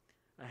 years,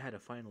 I had a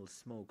final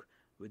smoke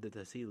with the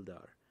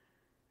Tahsildar,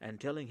 and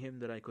telling him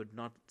that I could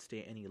not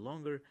stay any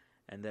longer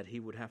and that he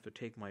would have to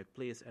take my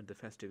place at the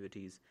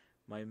festivities,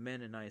 my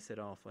men and I set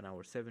off on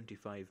our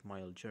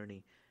 75-mile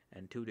journey,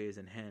 and 2 days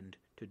in hand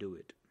to do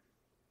it.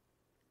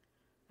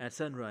 At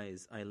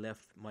sunrise I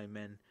left my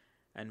men,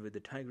 and with the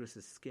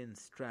tigress's skin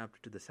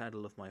strapped to the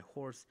saddle of my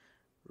horse,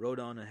 rode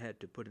on ahead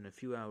to put in a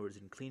few hours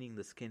in cleaning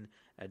the skin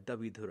at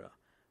Dabidhura,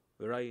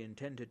 where I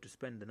intended to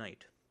spend the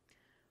night.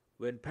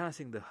 When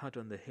passing the hut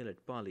on the hill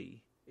at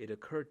Pali, it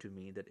occurred to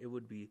me that it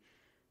would be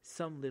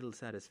some little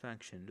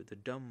satisfaction to the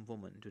dumb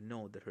woman to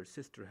know that her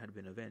sister had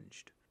been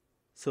avenged.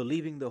 So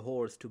leaving the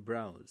horse to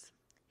browse,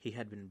 he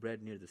had been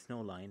bred near the snow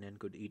line and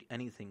could eat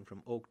anything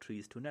from oak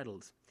trees to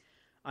nettles,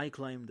 I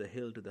climbed the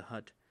hill to the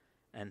hut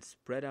and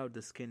spread out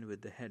the skin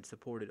with the head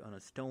supported on a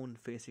stone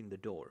facing the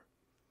door.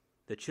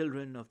 The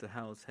children of the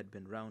house had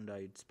been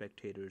round-eyed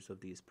spectators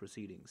of these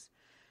proceedings,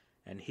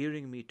 and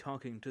hearing me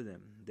talking to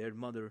them, their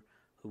mother,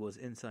 who was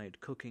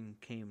inside cooking,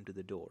 came to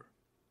the door.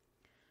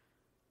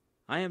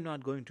 I am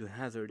not going to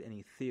hazard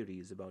any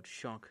theories about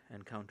shock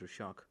and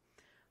counter-shock,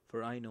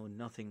 for I know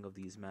nothing of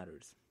these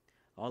matters.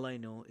 All I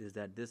know is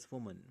that this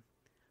woman,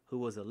 who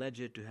was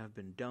alleged to have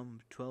been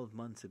dumb 12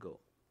 months ago,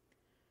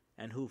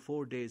 and who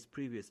 4 days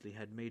previously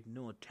had made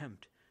no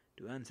attempt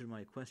to answer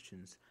my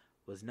questions,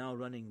 was now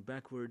running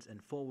backwards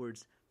and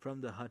forwards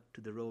from the hut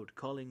to the road,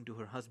 calling to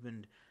her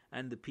husband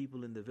and the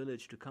people in the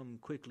village to come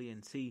quickly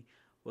and see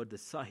what the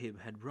Sahib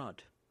had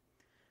brought.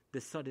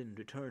 This sudden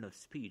return of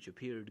speech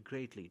appeared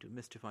greatly to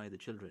mystify the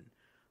children,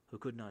 who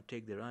could not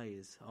take their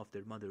eyes off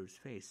their mother's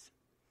face.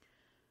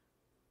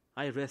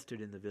 I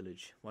rested in the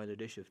village while a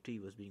dish of tea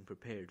was being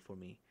prepared for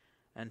me,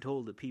 and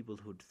told the people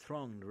who'd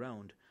thronged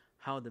round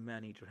how the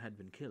man-eater had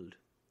been killed.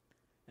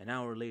 An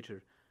hour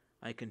later,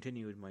 I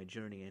continued my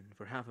journey, and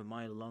for half a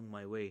mile along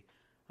my way,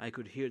 I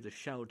could hear the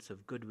shouts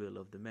of goodwill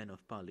of the men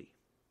of Pali.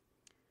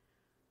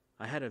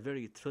 I had a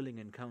very thrilling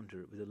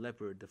encounter with a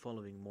leopard the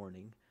following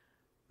morning,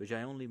 which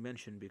I only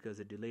mention because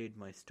it delayed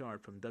my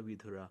start from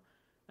Dabidhura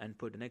and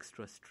put an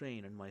extra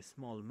strain on my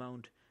small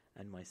mount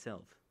and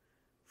myself.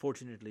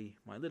 Fortunately,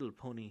 my little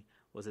pony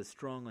was as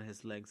strong on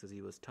his legs as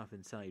he was tough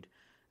inside,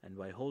 and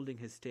by holding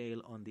his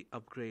tail on the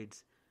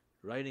upgrades,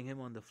 riding him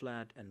on the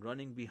flat, and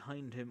running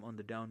behind him on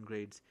the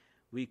downgrades,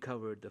 we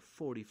covered the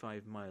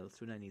 45 miles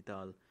to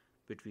Nainital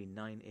between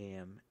 9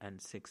 a.m.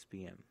 and 6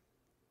 p.m.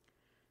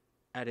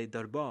 At a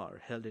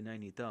darbar held in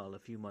Nainital a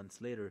few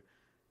months later,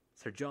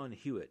 Sir John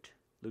Hewitt,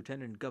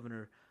 Lieutenant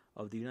Governor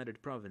of the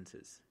United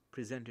Provinces,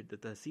 presented the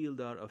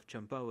Tahsildar of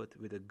Champawat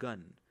with a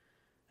gun,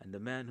 and the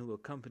man who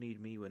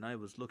accompanied me when I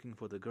was looking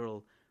for the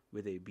girl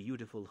with a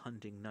beautiful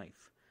hunting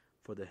knife,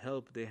 for the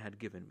help they had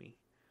given me.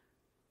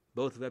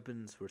 Both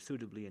weapons were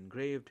suitably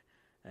engraved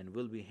and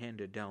will be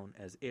handed down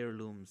as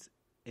heirlooms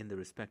in the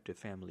respective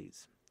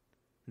families.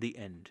 The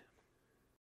end.